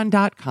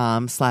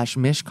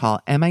patreon.com/Michcoll,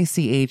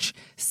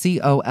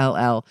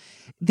 MICHCOLL,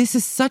 this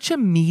is such a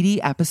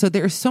meaty episode.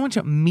 There is so much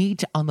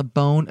meat on the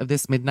bone of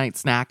this Midnight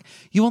Snack.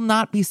 You will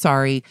not be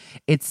sorry.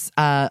 It's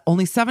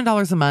only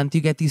 $7 a month.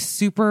 You get these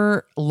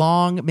super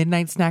long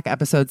Midnight Snack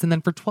episodes. And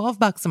then for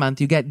 $12 a month,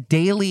 you get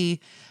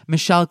daily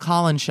Michelle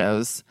Collins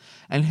shows.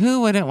 And who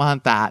wouldn't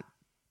want that?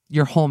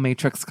 Your whole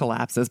matrix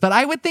collapses, but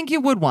I would think you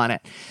would want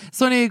it.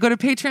 So anyway, go to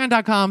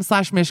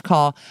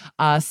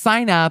patreon.com/Michcoll,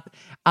 sign up.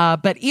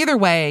 But either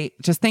way,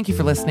 just thank you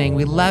for listening.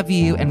 We love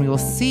you and we will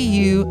see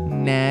you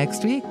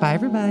next week. Bye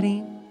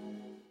everybody.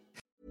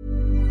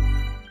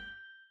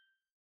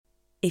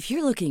 If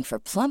you're looking for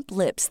plump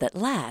lips that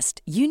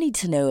last, you need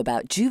to know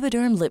about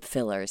Juvederm lip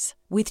fillers.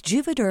 With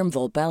Juvederm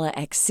Volbella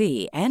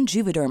XC and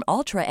Juvederm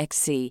Ultra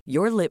XC,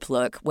 your lip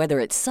look, whether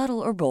it's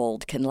subtle or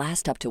bold, can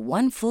last up to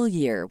 1 full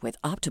year with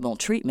optimal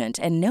treatment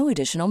and no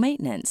additional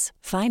maintenance.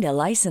 Find a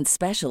licensed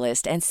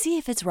specialist and see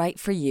if it's right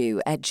for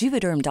you at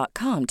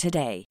Juvederm.com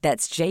today.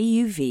 That's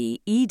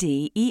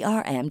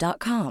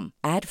JUVEDERM.com.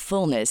 Add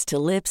fullness to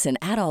lips in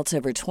adults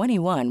over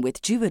 21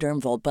 with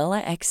Juvederm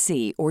Volbella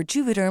XC or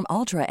Juvederm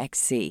Ultra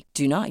XC.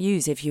 Do not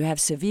use if you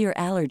have severe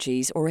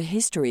allergies or a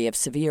history of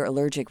severe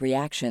allergic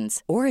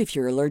reactions, or if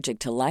you're allergic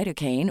to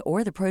lidocaine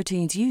or the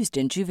proteins used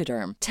in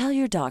Juvederm. Tell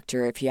your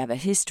doctor if you have a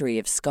history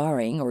of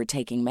scarring or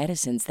taking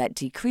medicines that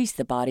decrease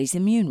the body's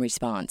immune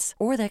response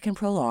or that can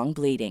prolong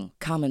bleeding.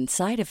 Common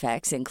side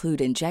effects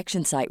include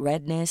injection site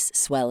redness,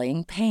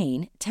 swelling,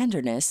 pain,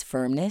 tenderness,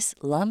 firmness,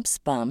 lumps,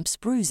 bumps,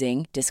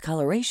 bruising,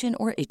 discoloration,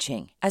 or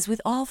itching. As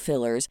with all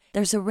fillers,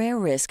 there's a rare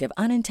risk of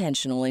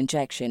unintentional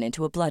injection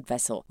into a blood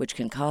vessel, which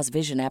can cause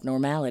vision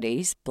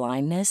abnormalities,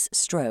 blindness,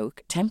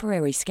 stroke,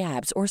 temporary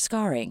scabs, or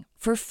scarring.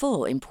 For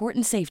full,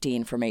 important safety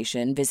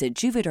information, visit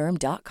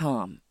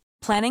Juvederm.com.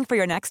 Planning for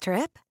your next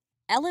trip?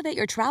 Elevate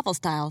your travel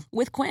style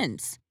with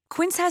Quince.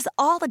 Quince has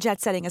all the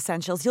jet-setting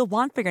essentials you'll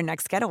want for your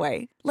next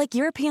getaway, like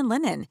European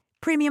linen,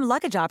 premium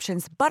luggage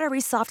options, buttery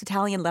soft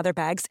Italian leather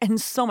bags,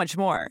 and so much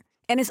more.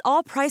 And is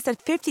all priced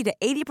at 50 to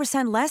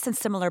 80% less than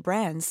similar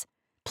brands.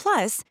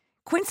 Plus,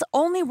 Quince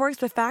only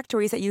works with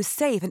factories that use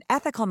safe and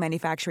ethical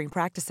manufacturing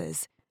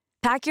practices.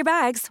 Pack your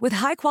bags with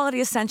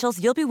high-quality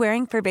essentials you'll be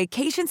wearing for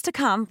vacations to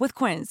come with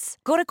Quince.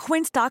 Go to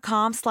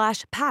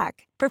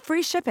quince.com/pack for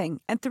free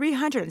shipping and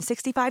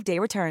 365-day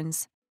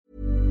returns.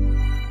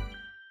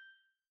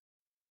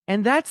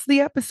 And that's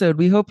the episode.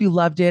 We hope you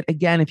loved it.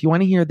 Again, if you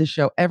want to hear the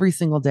show every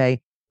single day,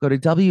 go to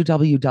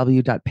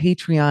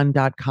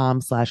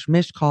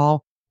www.patreon.com/mishcall,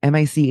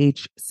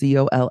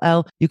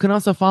 MICHCOLL. You can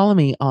also follow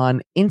me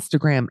on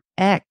Instagram,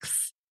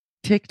 X,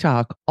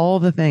 TikTok, all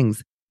the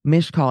things.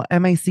 Mishcall,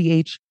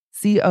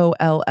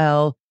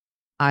 MICHCOLL.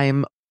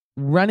 I'm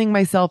running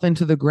myself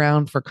into the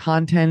ground for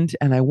content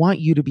and I want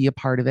you to be a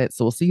part of it.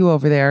 So we'll see you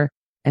over there.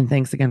 And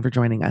thanks again for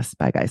joining us.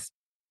 Bye, guys.